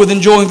nothing wrong with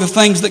enjoying the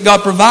things that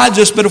God provides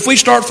us, but if we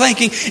start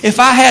thinking, if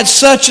I had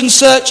such and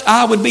such,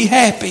 I would be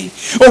happy.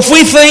 Or if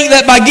we think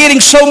that by getting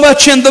so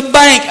much in the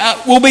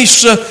bank, we'll be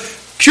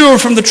secure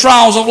from the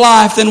trials of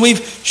life, then we've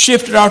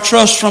shifted our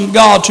trust from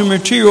God to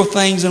material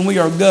things, and we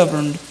are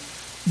governed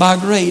by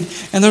greed.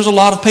 And there's a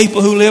lot of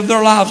people who live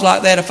their lives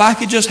like that. If I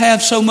could just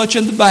have so much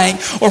in the bank,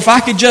 or if I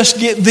could just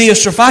get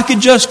this, or if I could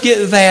just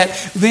get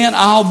that, then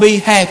I'll be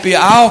happy.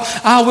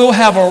 I will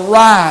have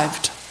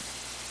arrived.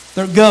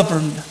 They're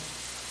governed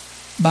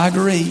by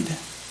greed.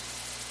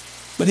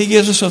 But he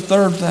gives us a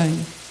third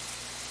thing.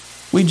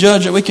 We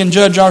can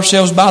judge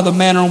ourselves by the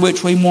manner in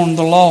which we mourn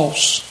the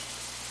loss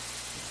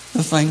of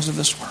the things of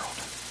this world.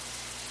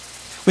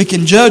 We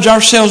can judge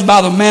ourselves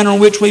by the manner in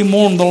which we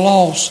mourn the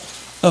loss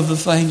of the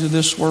things of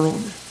this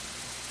world. You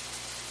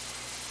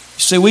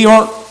see, we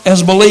aren't,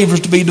 as believers,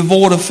 to be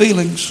devoid of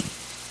feelings.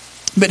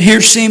 But here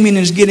Simeon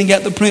is getting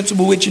at the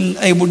principle which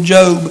enabled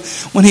Job,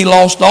 when he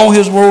lost all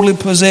his worldly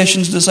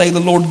possessions, to say, the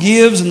Lord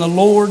gives and the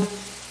Lord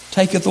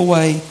taketh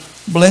away.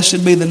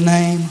 Blessed be the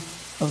name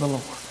of the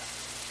Lord.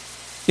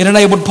 It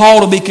enabled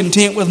Paul to be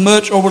content with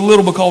much or with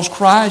little, because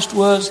Christ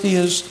was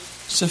his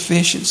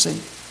sufficiency.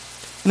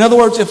 In other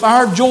words, if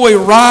our joy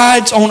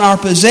rides on our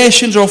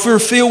possessions, or if we're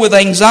filled with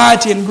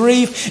anxiety and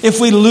grief, if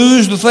we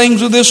lose the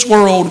things of this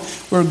world,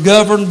 we're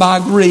governed by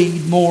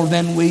greed more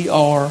than we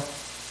are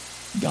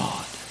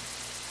God.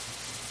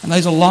 And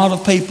there's a lot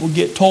of people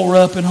get tore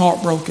up and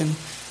heartbroken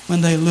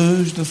when they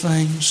lose the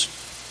things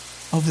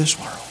of this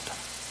world.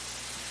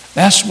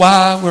 That's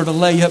why we're to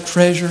lay up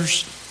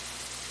treasures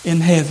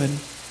in heaven,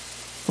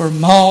 where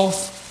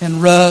moth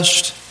and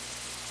rust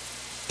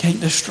can't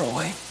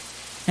destroy,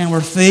 and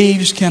where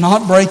thieves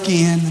cannot break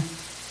in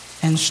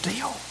and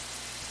steal.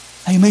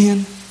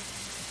 Amen?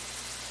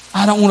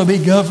 I don't want to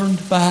be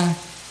governed by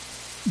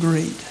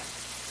greed.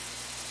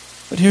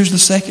 But here's the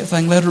second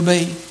thing, letter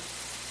B.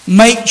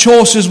 Make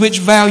choices which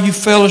value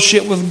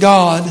fellowship with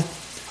God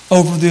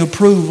over the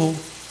approval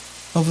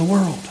of the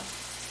world.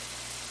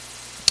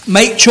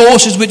 Make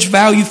choices which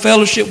value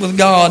fellowship with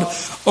God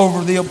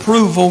over the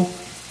approval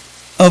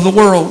of the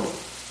world.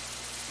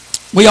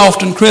 We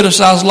often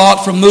criticize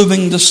Lot for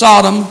moving to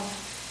Sodom,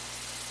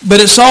 but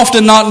it's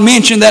often not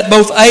mentioned that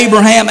both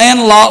Abraham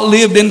and Lot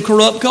lived in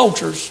corrupt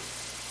cultures.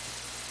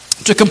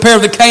 To compare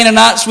the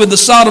Canaanites with the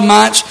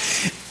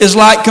Sodomites is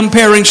like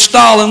comparing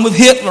Stalin with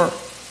Hitler.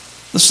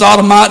 The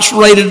Sodomites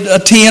rated a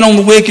 10 on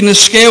the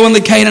wickedness scale, and the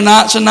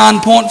Canaanites a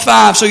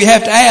 9.5. So you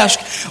have to ask,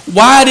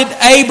 why did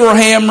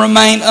Abraham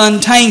remain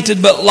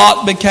untainted but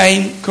Lot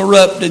became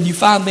corrupted? You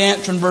find the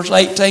answer in verse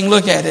 18.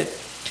 Look at it.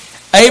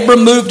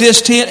 Abram moved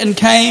his tent and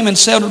came and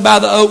settled by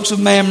the oaks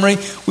of Mamre,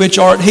 which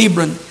are at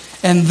Hebron.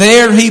 And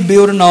there he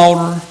built an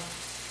altar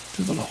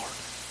to the Lord.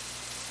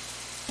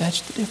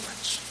 That's the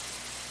difference.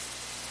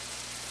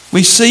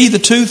 We see the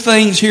two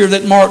things here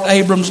that marked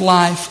Abram's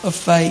life of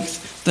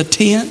faith: the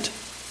tent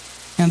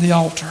and the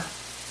altar.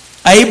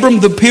 Abram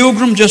the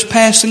pilgrim just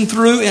passing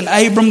through, and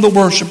Abram the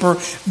worshiper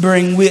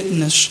bearing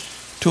witness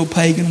to a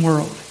pagan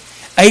world.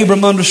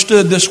 Abram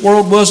understood this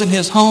world wasn't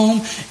his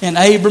home, and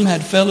Abram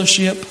had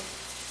fellowship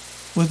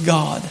with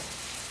God.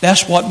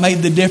 That's what made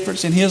the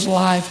difference in his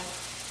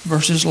life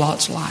versus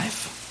Lot's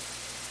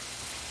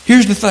life.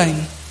 Here's the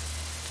thing.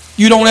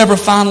 You don't ever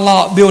find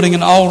Lot building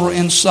an altar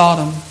in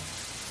Sodom,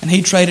 and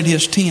he traded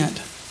his tent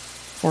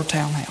for a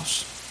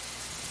townhouse.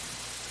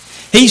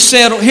 He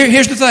settled.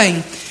 Here's the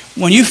thing.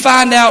 When you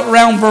find out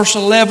around verse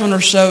 11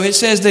 or so, it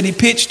says that he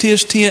pitched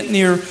his tent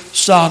near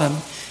Sodom.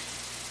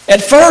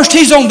 At first,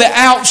 he's on the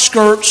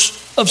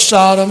outskirts of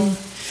Sodom.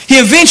 He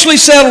eventually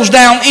settles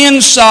down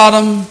in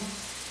Sodom.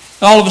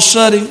 All of a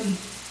sudden,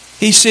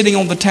 he's sitting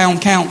on the town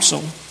council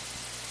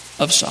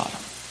of Sodom.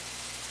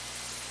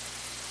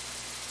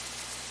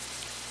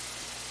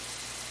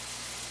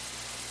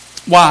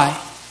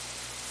 Why?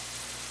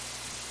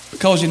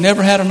 Because he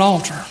never had an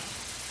altar.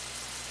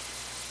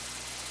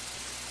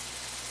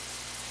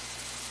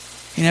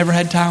 He never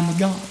had time with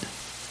God.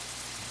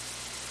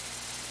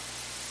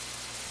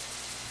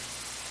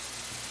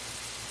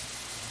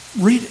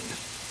 Read it.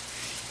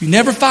 You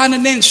never find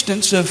an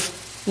instance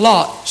of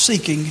Lot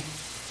seeking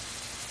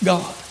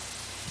God.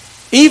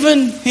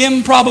 Even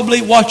him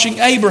probably watching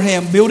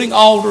Abraham building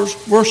altars,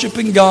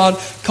 worshiping God,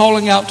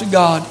 calling out to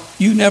God.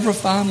 You never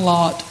find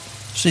Lot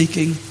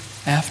seeking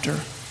after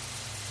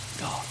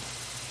God.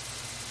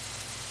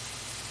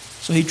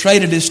 So he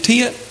traded his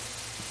tent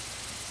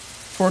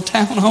for a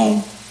town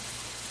home,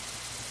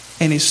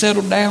 and he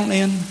settled down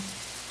in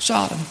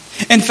Sodom.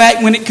 In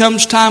fact, when it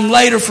comes time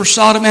later for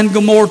Sodom and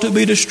Gomorrah to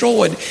be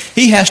destroyed,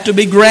 he has to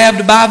be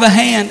grabbed by the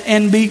hand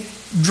and be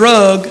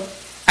dragged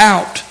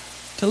out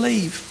to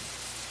leave.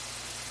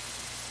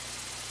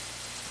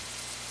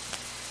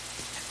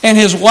 And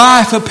his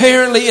wife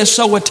apparently is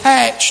so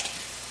attached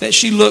that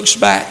she looks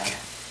back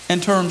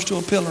and turns to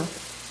a pillar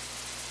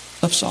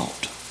of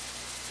salt.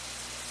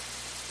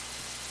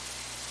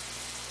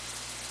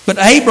 But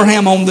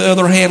Abraham, on the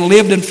other hand,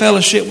 lived in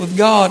fellowship with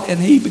God, and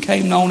he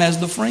became known as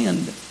the friend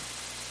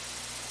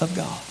of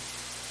God.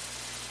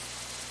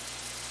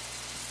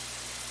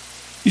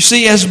 You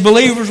see, as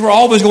believers, we're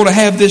always going to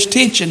have this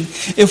tension.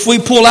 If we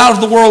pull out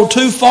of the world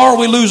too far,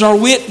 we lose our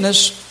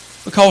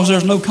witness because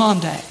there's no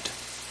contact.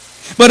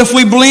 But if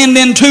we blend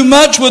in too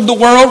much with the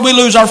world, we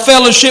lose our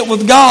fellowship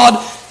with God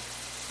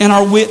and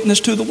our witness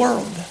to the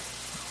world.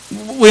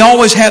 We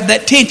always have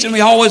that tension.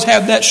 We always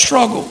have that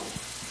struggle.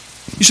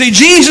 You see,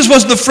 Jesus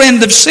was the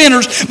friend of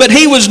sinners, but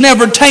he was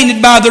never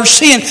tainted by their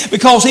sin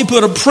because he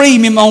put a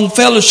premium on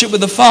fellowship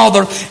with the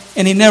Father,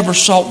 and he never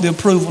sought the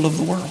approval of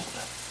the world.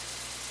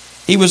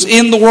 He was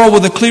in the world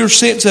with a clear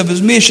sense of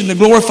his mission to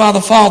glorify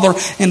the Father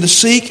and to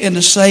seek and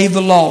to save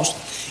the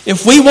lost.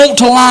 If we want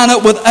to line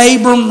up with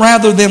Abram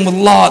rather than with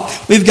Lot,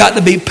 we've got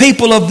to be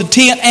people of the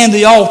tent and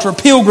the altar,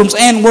 pilgrims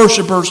and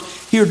worshipers,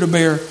 here to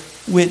bear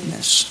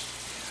witness.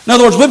 In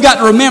other words, we've got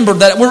to remember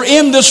that we're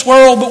in this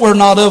world, but we're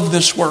not of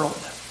this world.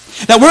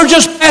 That we're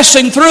just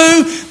passing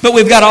through, but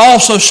we've got to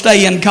also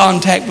stay in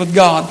contact with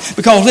God.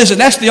 Because listen,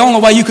 that's the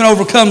only way you can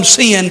overcome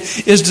sin,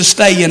 is to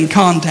stay in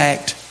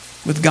contact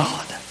with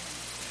God.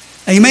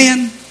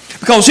 Amen?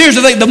 Because here's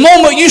the thing, the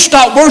moment you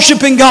stop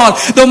worshiping God,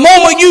 the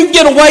moment you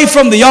get away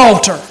from the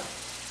altar,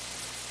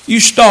 you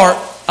start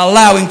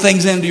allowing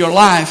things into your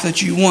life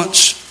that you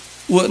once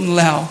wouldn't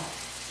allow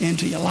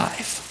into your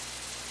life.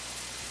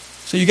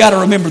 So you got to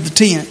remember the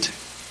tent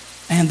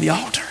and the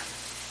altar.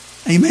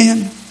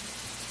 Amen?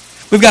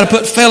 We've got to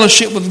put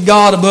fellowship with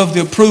God above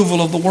the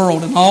approval of the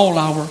world in all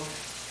our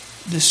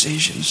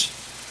decisions.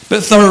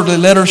 But thirdly,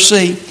 letter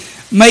C,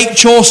 make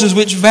choices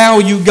which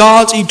value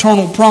God's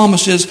eternal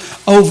promises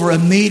over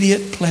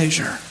immediate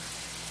pleasure.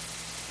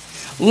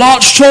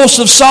 Lot's choice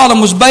of Sodom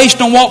was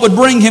based on what would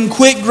bring him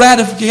quick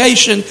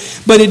gratification,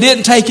 but he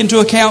didn't take into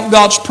account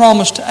God's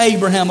promise to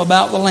Abraham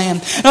about the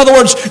land. In other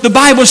words, the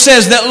Bible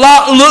says that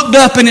Lot looked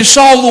up and he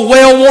saw the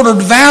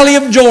well-watered valley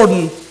of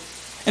Jordan.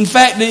 In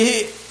fact,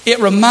 it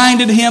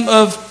reminded him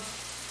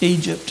of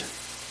Egypt.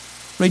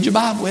 Read your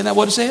Bible, isn't that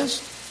what it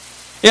says?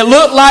 It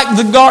looked like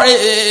the garden.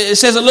 It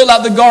says it looked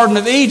like the Garden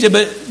of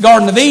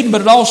Eden,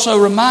 but it also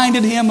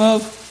reminded him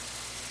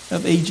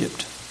of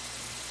Egypt.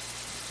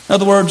 In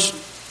other words,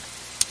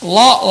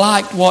 Lot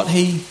liked what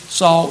he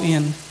saw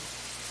in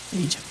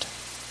Egypt,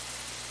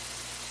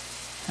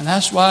 and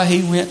that's why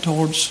he went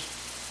towards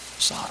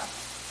Sodom.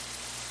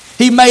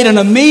 He made an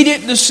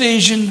immediate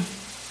decision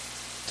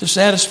to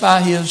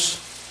satisfy his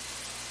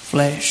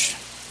flesh.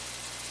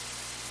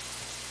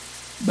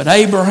 But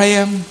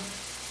Abraham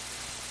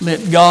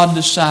let God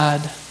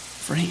decide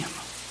for him.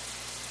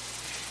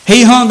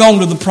 He hung on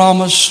to the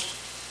promise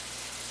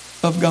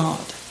of God.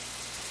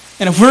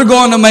 And if we're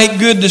going to make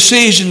good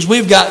decisions,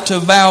 we've got to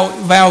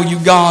value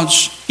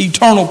God's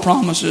eternal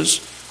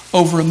promises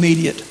over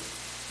immediate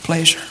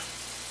pleasure.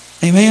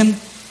 Amen?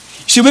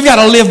 See, we've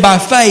got to live by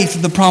faith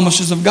in the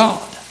promises of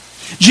God.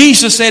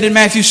 Jesus said in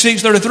Matthew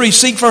 6:33,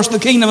 seek first the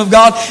kingdom of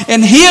God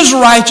and His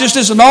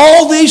righteousness, and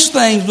all these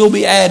things will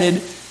be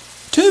added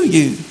to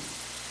you.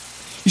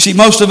 You see,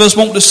 most of us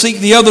want to seek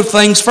the other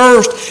things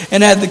first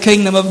and add the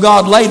kingdom of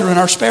God later in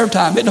our spare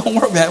time. It don't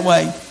work that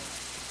way.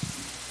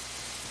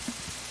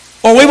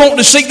 Or we want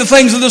to seek the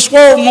things of this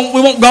world and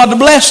we want God to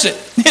bless it.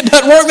 It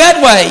doesn't work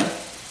that way.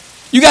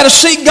 You got to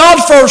seek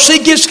God first.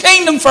 Seek His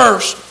kingdom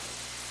first.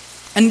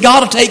 And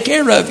God will take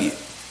care of you.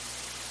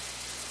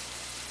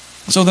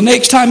 So the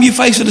next time you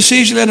face a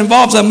decision that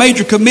involves a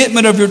major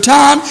commitment of your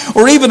time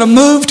or even a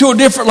move to a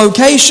different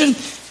location,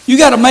 you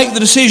got to make the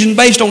decision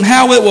based on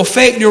how it will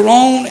affect your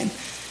own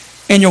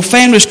and your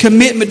family's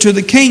commitment to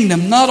the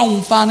kingdom, not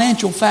on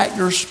financial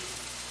factors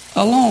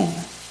alone.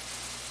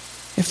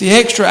 If the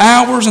extra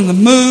hours and the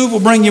move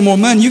will bring you more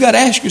money, you got to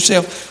ask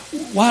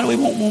yourself, why do we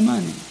want more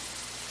money?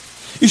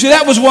 You see,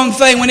 that was one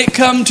thing when it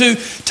come to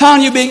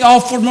Tanya being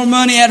offered more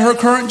money at her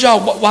current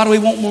job. Why do we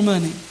want more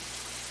money?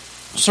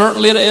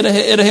 Certainly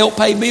it'll help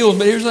pay bills,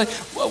 but here's the thing,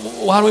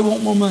 why do we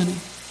want more money?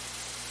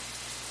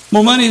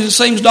 More money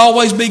seems to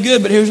always be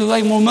good, but here's the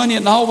thing, more money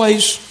isn't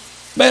always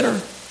better.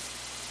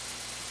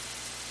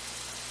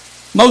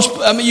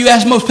 You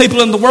ask most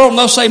people in the world and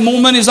they'll say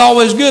more money is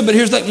always good, but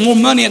here's the thing, more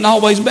money isn't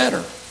always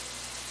better.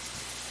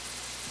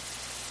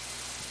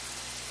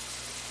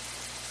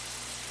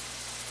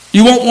 Do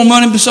you want more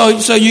money so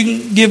you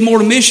can give more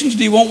to missions?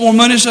 Do you want more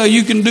money so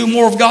you can do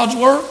more of God's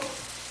work?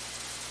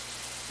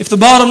 If the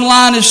bottom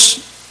line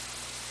is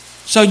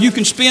so you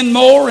can spend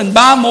more and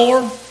buy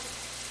more,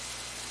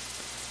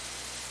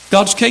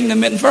 God's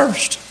kingdom isn't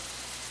first.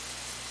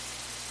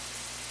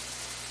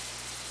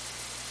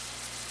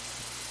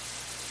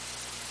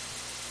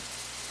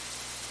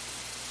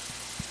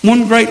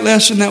 One great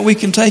lesson that we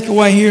can take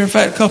away here, in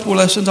fact, a couple of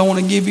lessons I want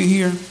to give you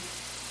here.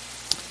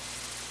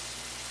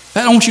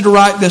 I want you to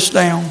write this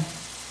down.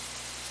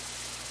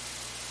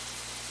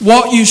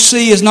 What you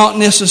see is not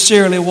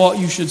necessarily what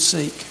you should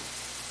seek.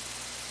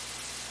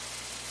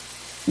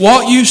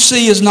 What you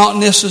see is not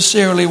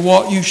necessarily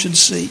what you should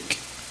seek.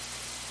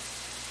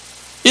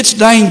 It's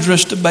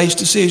dangerous to base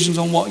decisions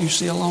on what you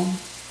see alone. In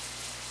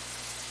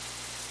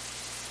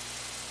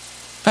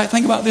fact,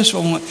 think about this for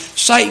a moment.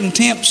 Satan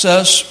tempts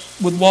us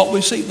with what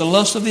we see, the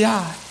lust of the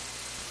eye.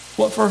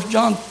 What 1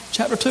 John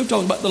chapter 2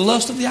 talks about, the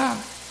lust of the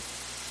eye.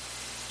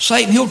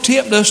 Satan, he'll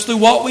tempt us through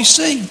what we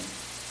see.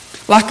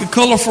 Like a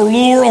colorful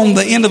lure on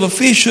the end of a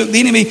fish hook, the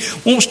enemy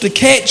wants to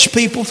catch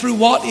people through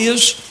what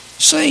is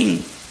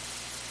seen.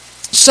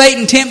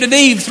 Satan tempted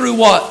Eve through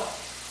what?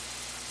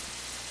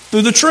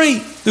 Through the tree,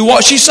 through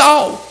what she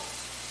saw.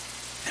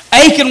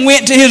 Achan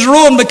went to his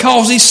ruin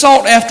because he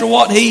sought after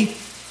what he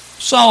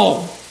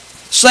saw.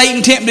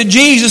 Satan tempted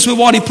Jesus with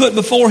what he put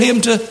before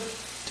him to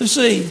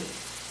see.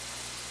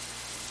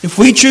 If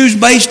we choose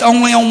based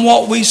only on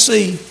what we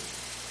see,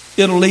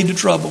 it'll lead to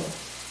trouble.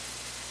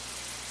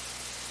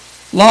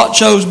 Lot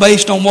chose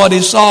based on what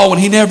he saw when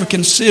he never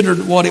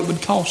considered what it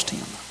would cost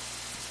him.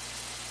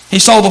 He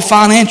saw the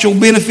financial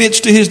benefits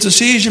to his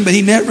decision, but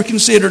he never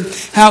considered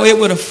how it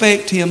would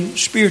affect him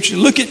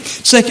spiritually. Look at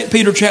 2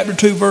 Peter chapter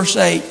 2, verse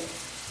 8.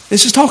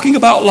 This is talking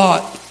about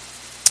Lot.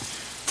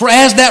 For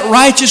as that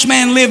righteous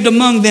man lived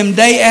among them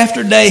day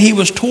after day, he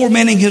was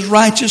tormenting his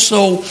righteous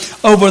soul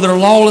over their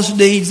lawless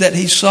deeds that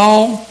he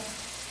saw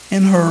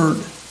and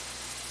heard.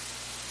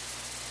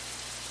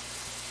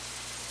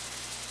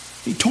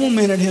 He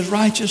tormented his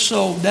righteous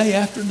soul day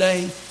after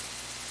day.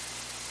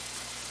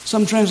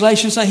 Some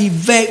translations say he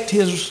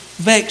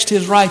vexed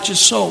his righteous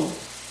soul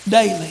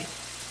daily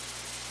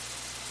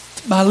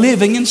by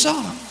living in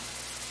Sodom.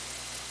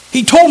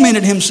 He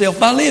tormented himself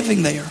by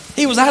living there.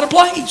 He was out of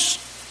place.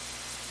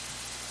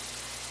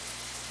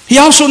 He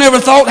also never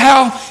thought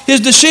how his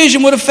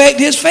decision would affect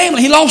his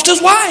family. He lost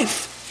his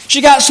wife.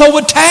 She got so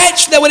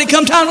attached that when it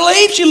come time to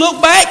leave, she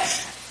looked back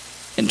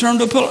and turned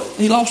to a pillar.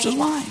 He lost his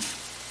wife.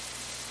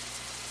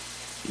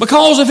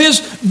 Because of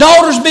his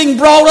daughters being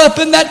brought up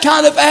in that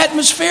kind of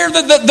atmosphere,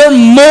 that their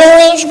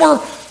morals were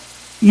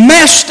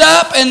messed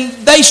up and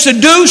they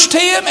seduced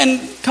him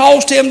and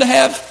caused him to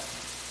have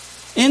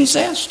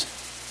incest.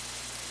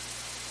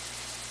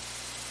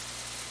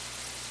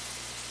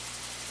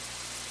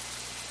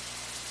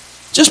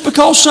 Just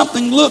because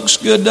something looks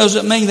good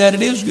doesn't mean that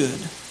it is good.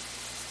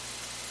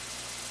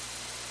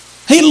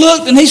 He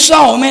looked and he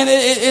saw, man,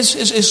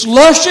 it's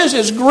luscious,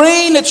 it's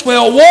green, it's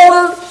well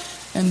watered.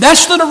 And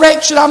that's the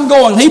direction I'm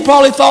going. He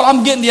probably thought,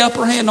 I'm getting the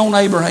upper hand on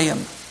Abraham.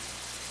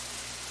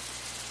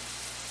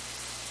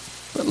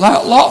 But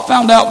Lot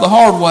found out the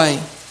hard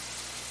way.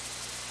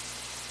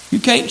 You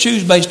can't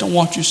choose based on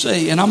what you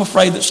see. And I'm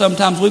afraid that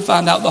sometimes we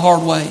find out the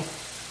hard way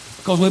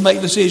because we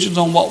make decisions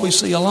on what we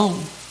see alone.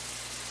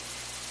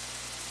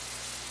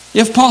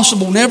 If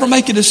possible, never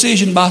make a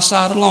decision by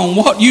sight alone.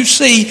 What you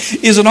see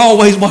isn't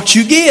always what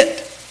you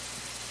get.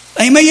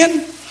 Amen?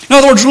 In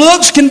other words,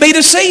 looks can be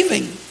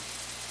deceiving.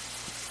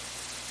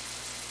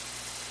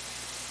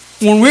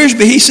 Warren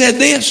Wiersbe, he said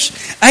this: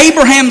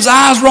 Abraham's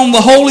eyes were on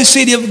the holy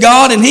city of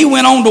God, and he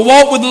went on to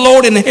walk with the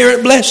Lord and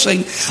inherit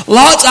blessing.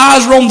 Lot's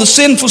eyes were on the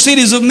sinful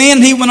cities of men,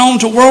 and he went on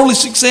to worldly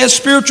success,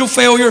 spiritual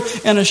failure,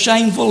 and a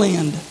shameful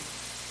end.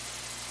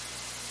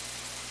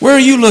 Where are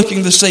you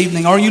looking this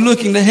evening? Are you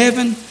looking to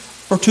heaven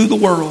or to the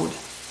world?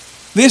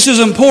 This is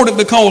important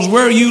because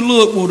where you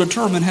look will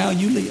determine how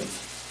you live.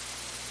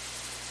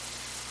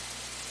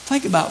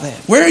 Think about that.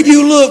 Where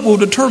you look will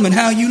determine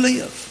how you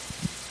live.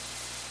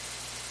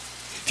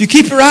 If you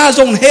keep your eyes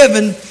on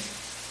heaven,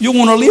 you'll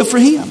want to live for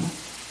Him.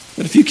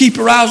 But if you keep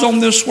your eyes on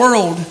this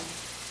world,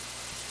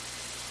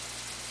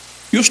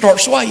 you'll start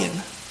swaying.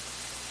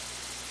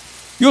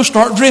 You'll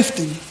start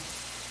drifting.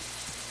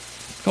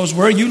 Because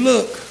where you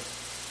look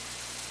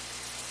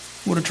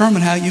will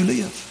determine how you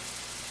live.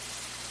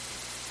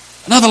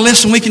 Another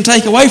lesson we can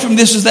take away from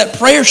this is that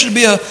prayer should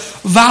be a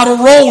vital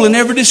role in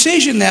every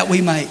decision that we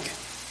make.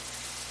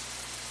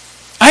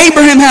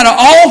 Abraham had an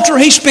altar.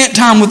 He spent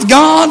time with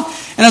God.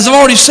 And as I've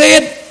already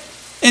said,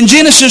 in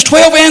Genesis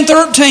 12 and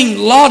 13,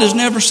 Lot is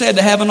never said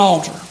to have an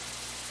altar.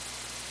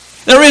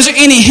 There isn't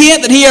any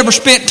hint that he ever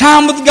spent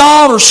time with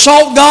God or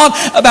sought God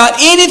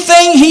about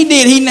anything he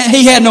did.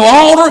 He had no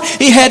altar.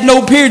 He had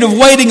no period of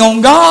waiting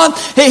on God.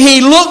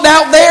 He looked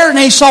out there and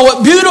he saw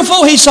it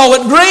beautiful. He saw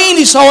it green.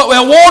 He saw it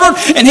well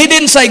watered. And he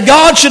didn't say,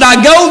 God, should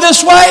I go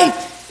this way?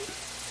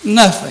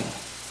 Nothing.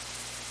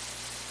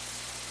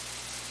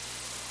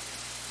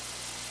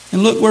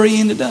 And look where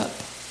he ended up.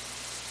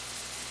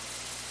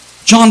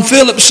 John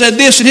Phillips said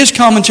this in his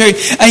commentary: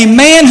 a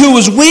man who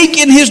is weak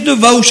in his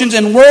devotions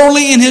and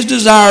worldly in his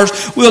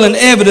desires will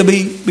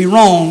inevitably be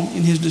wrong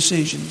in his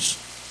decisions.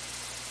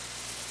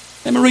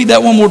 Let me read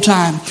that one more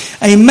time.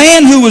 A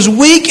man who is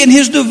weak in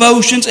his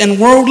devotions and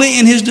worldly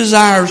in his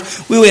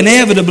desires will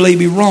inevitably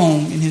be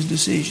wrong in his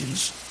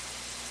decisions.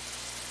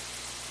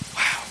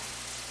 Wow.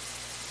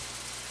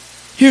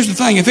 Here's the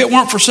thing. If it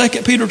weren't for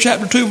 2 Peter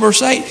chapter 2,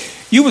 verse 8,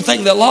 you would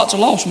think that Lot's a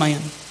lost man.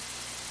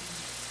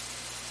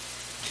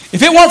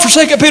 If it weren't for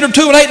 2 Peter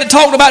 2 and 8 that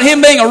talked about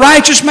him being a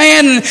righteous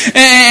man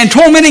and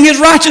tormenting his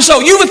righteous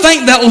soul, you would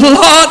think that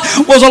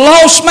Lot was a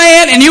lost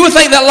man, and you would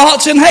think that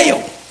Lot's in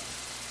hell.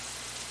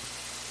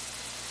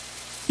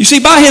 You see,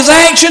 by his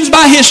actions,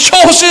 by his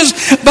choices,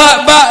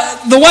 by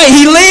the way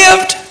he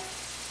lived,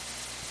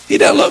 he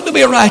doesn't look to be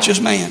a righteous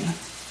man.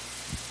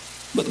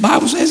 But the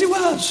Bible says he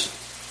was.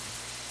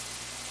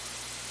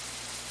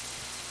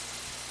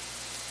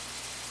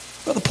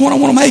 But the point I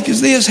want to make is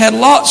this: had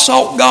Lot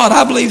sought God,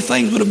 I believe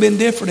things would have been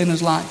different in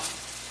his life.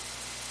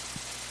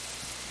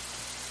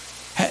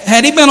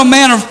 Had he been a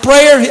man of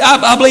prayer,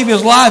 I believe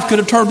his life could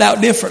have turned out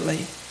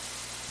differently.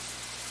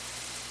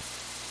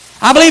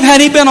 I believe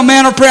had he been a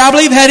man of prayer, I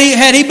believe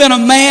had he been a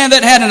man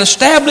that had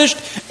established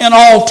an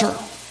altar,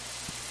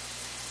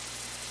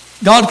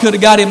 God could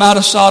have got him out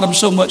of Sodom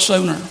so much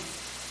sooner.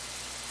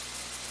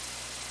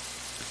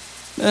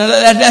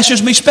 That's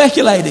just me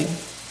speculating.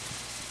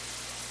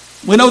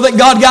 We know that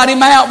God got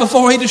him out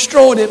before He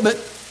destroyed it, but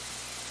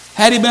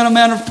had he been a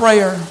man of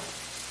prayer,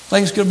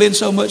 things could have been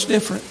so much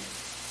different.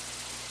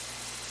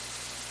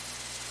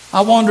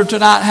 I wonder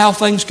tonight how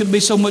things could be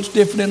so much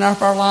different in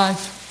our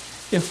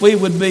life if we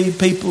would be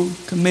people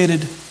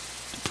committed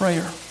to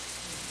prayer.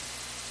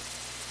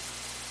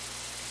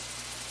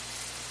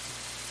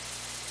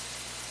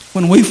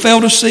 When we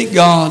fail to seek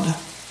God,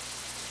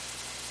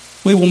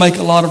 we will make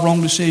a lot of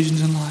wrong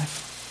decisions in life.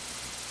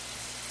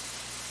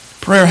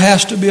 Prayer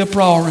has to be a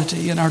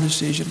priority in our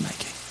decision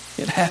making.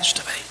 It has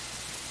to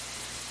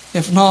be.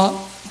 If not,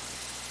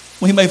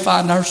 we may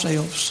find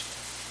ourselves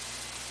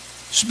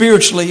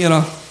spiritually in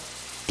a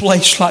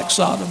place like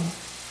Sodom,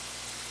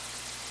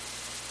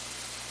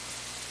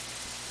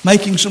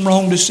 making some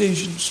wrong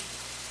decisions.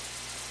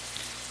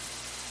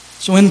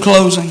 So in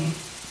closing,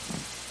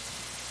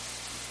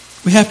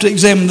 we have to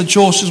examine the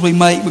choices we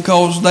make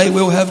because they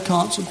will have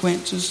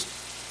consequences.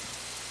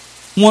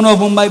 One of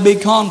them may be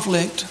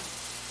conflict.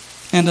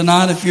 And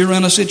tonight, if you're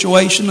in a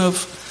situation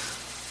of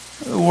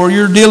where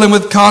you're dealing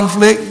with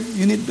conflict,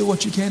 you need to do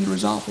what you can to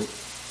resolve it.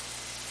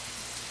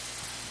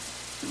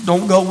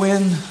 Don't go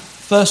in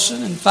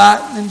fussing and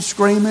fighting and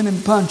screaming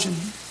and punching.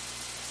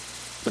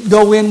 But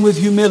go in with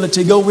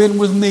humility. Go in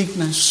with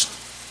meekness.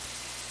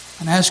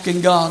 And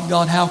asking God,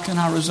 God, how can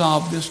I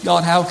resolve this?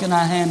 God, how can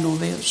I handle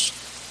this?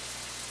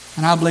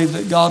 And I believe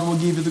that God will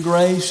give you the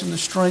grace and the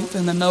strength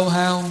and the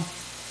know-how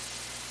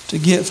to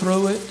get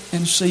through it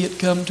and see it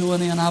come to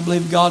an end. I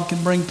believe God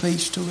can bring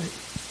peace to it.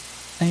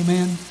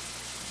 Amen.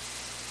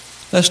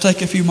 Let's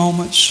take a few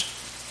moments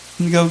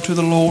and go to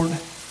the Lord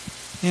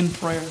in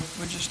prayer.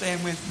 Would you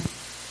stand with me?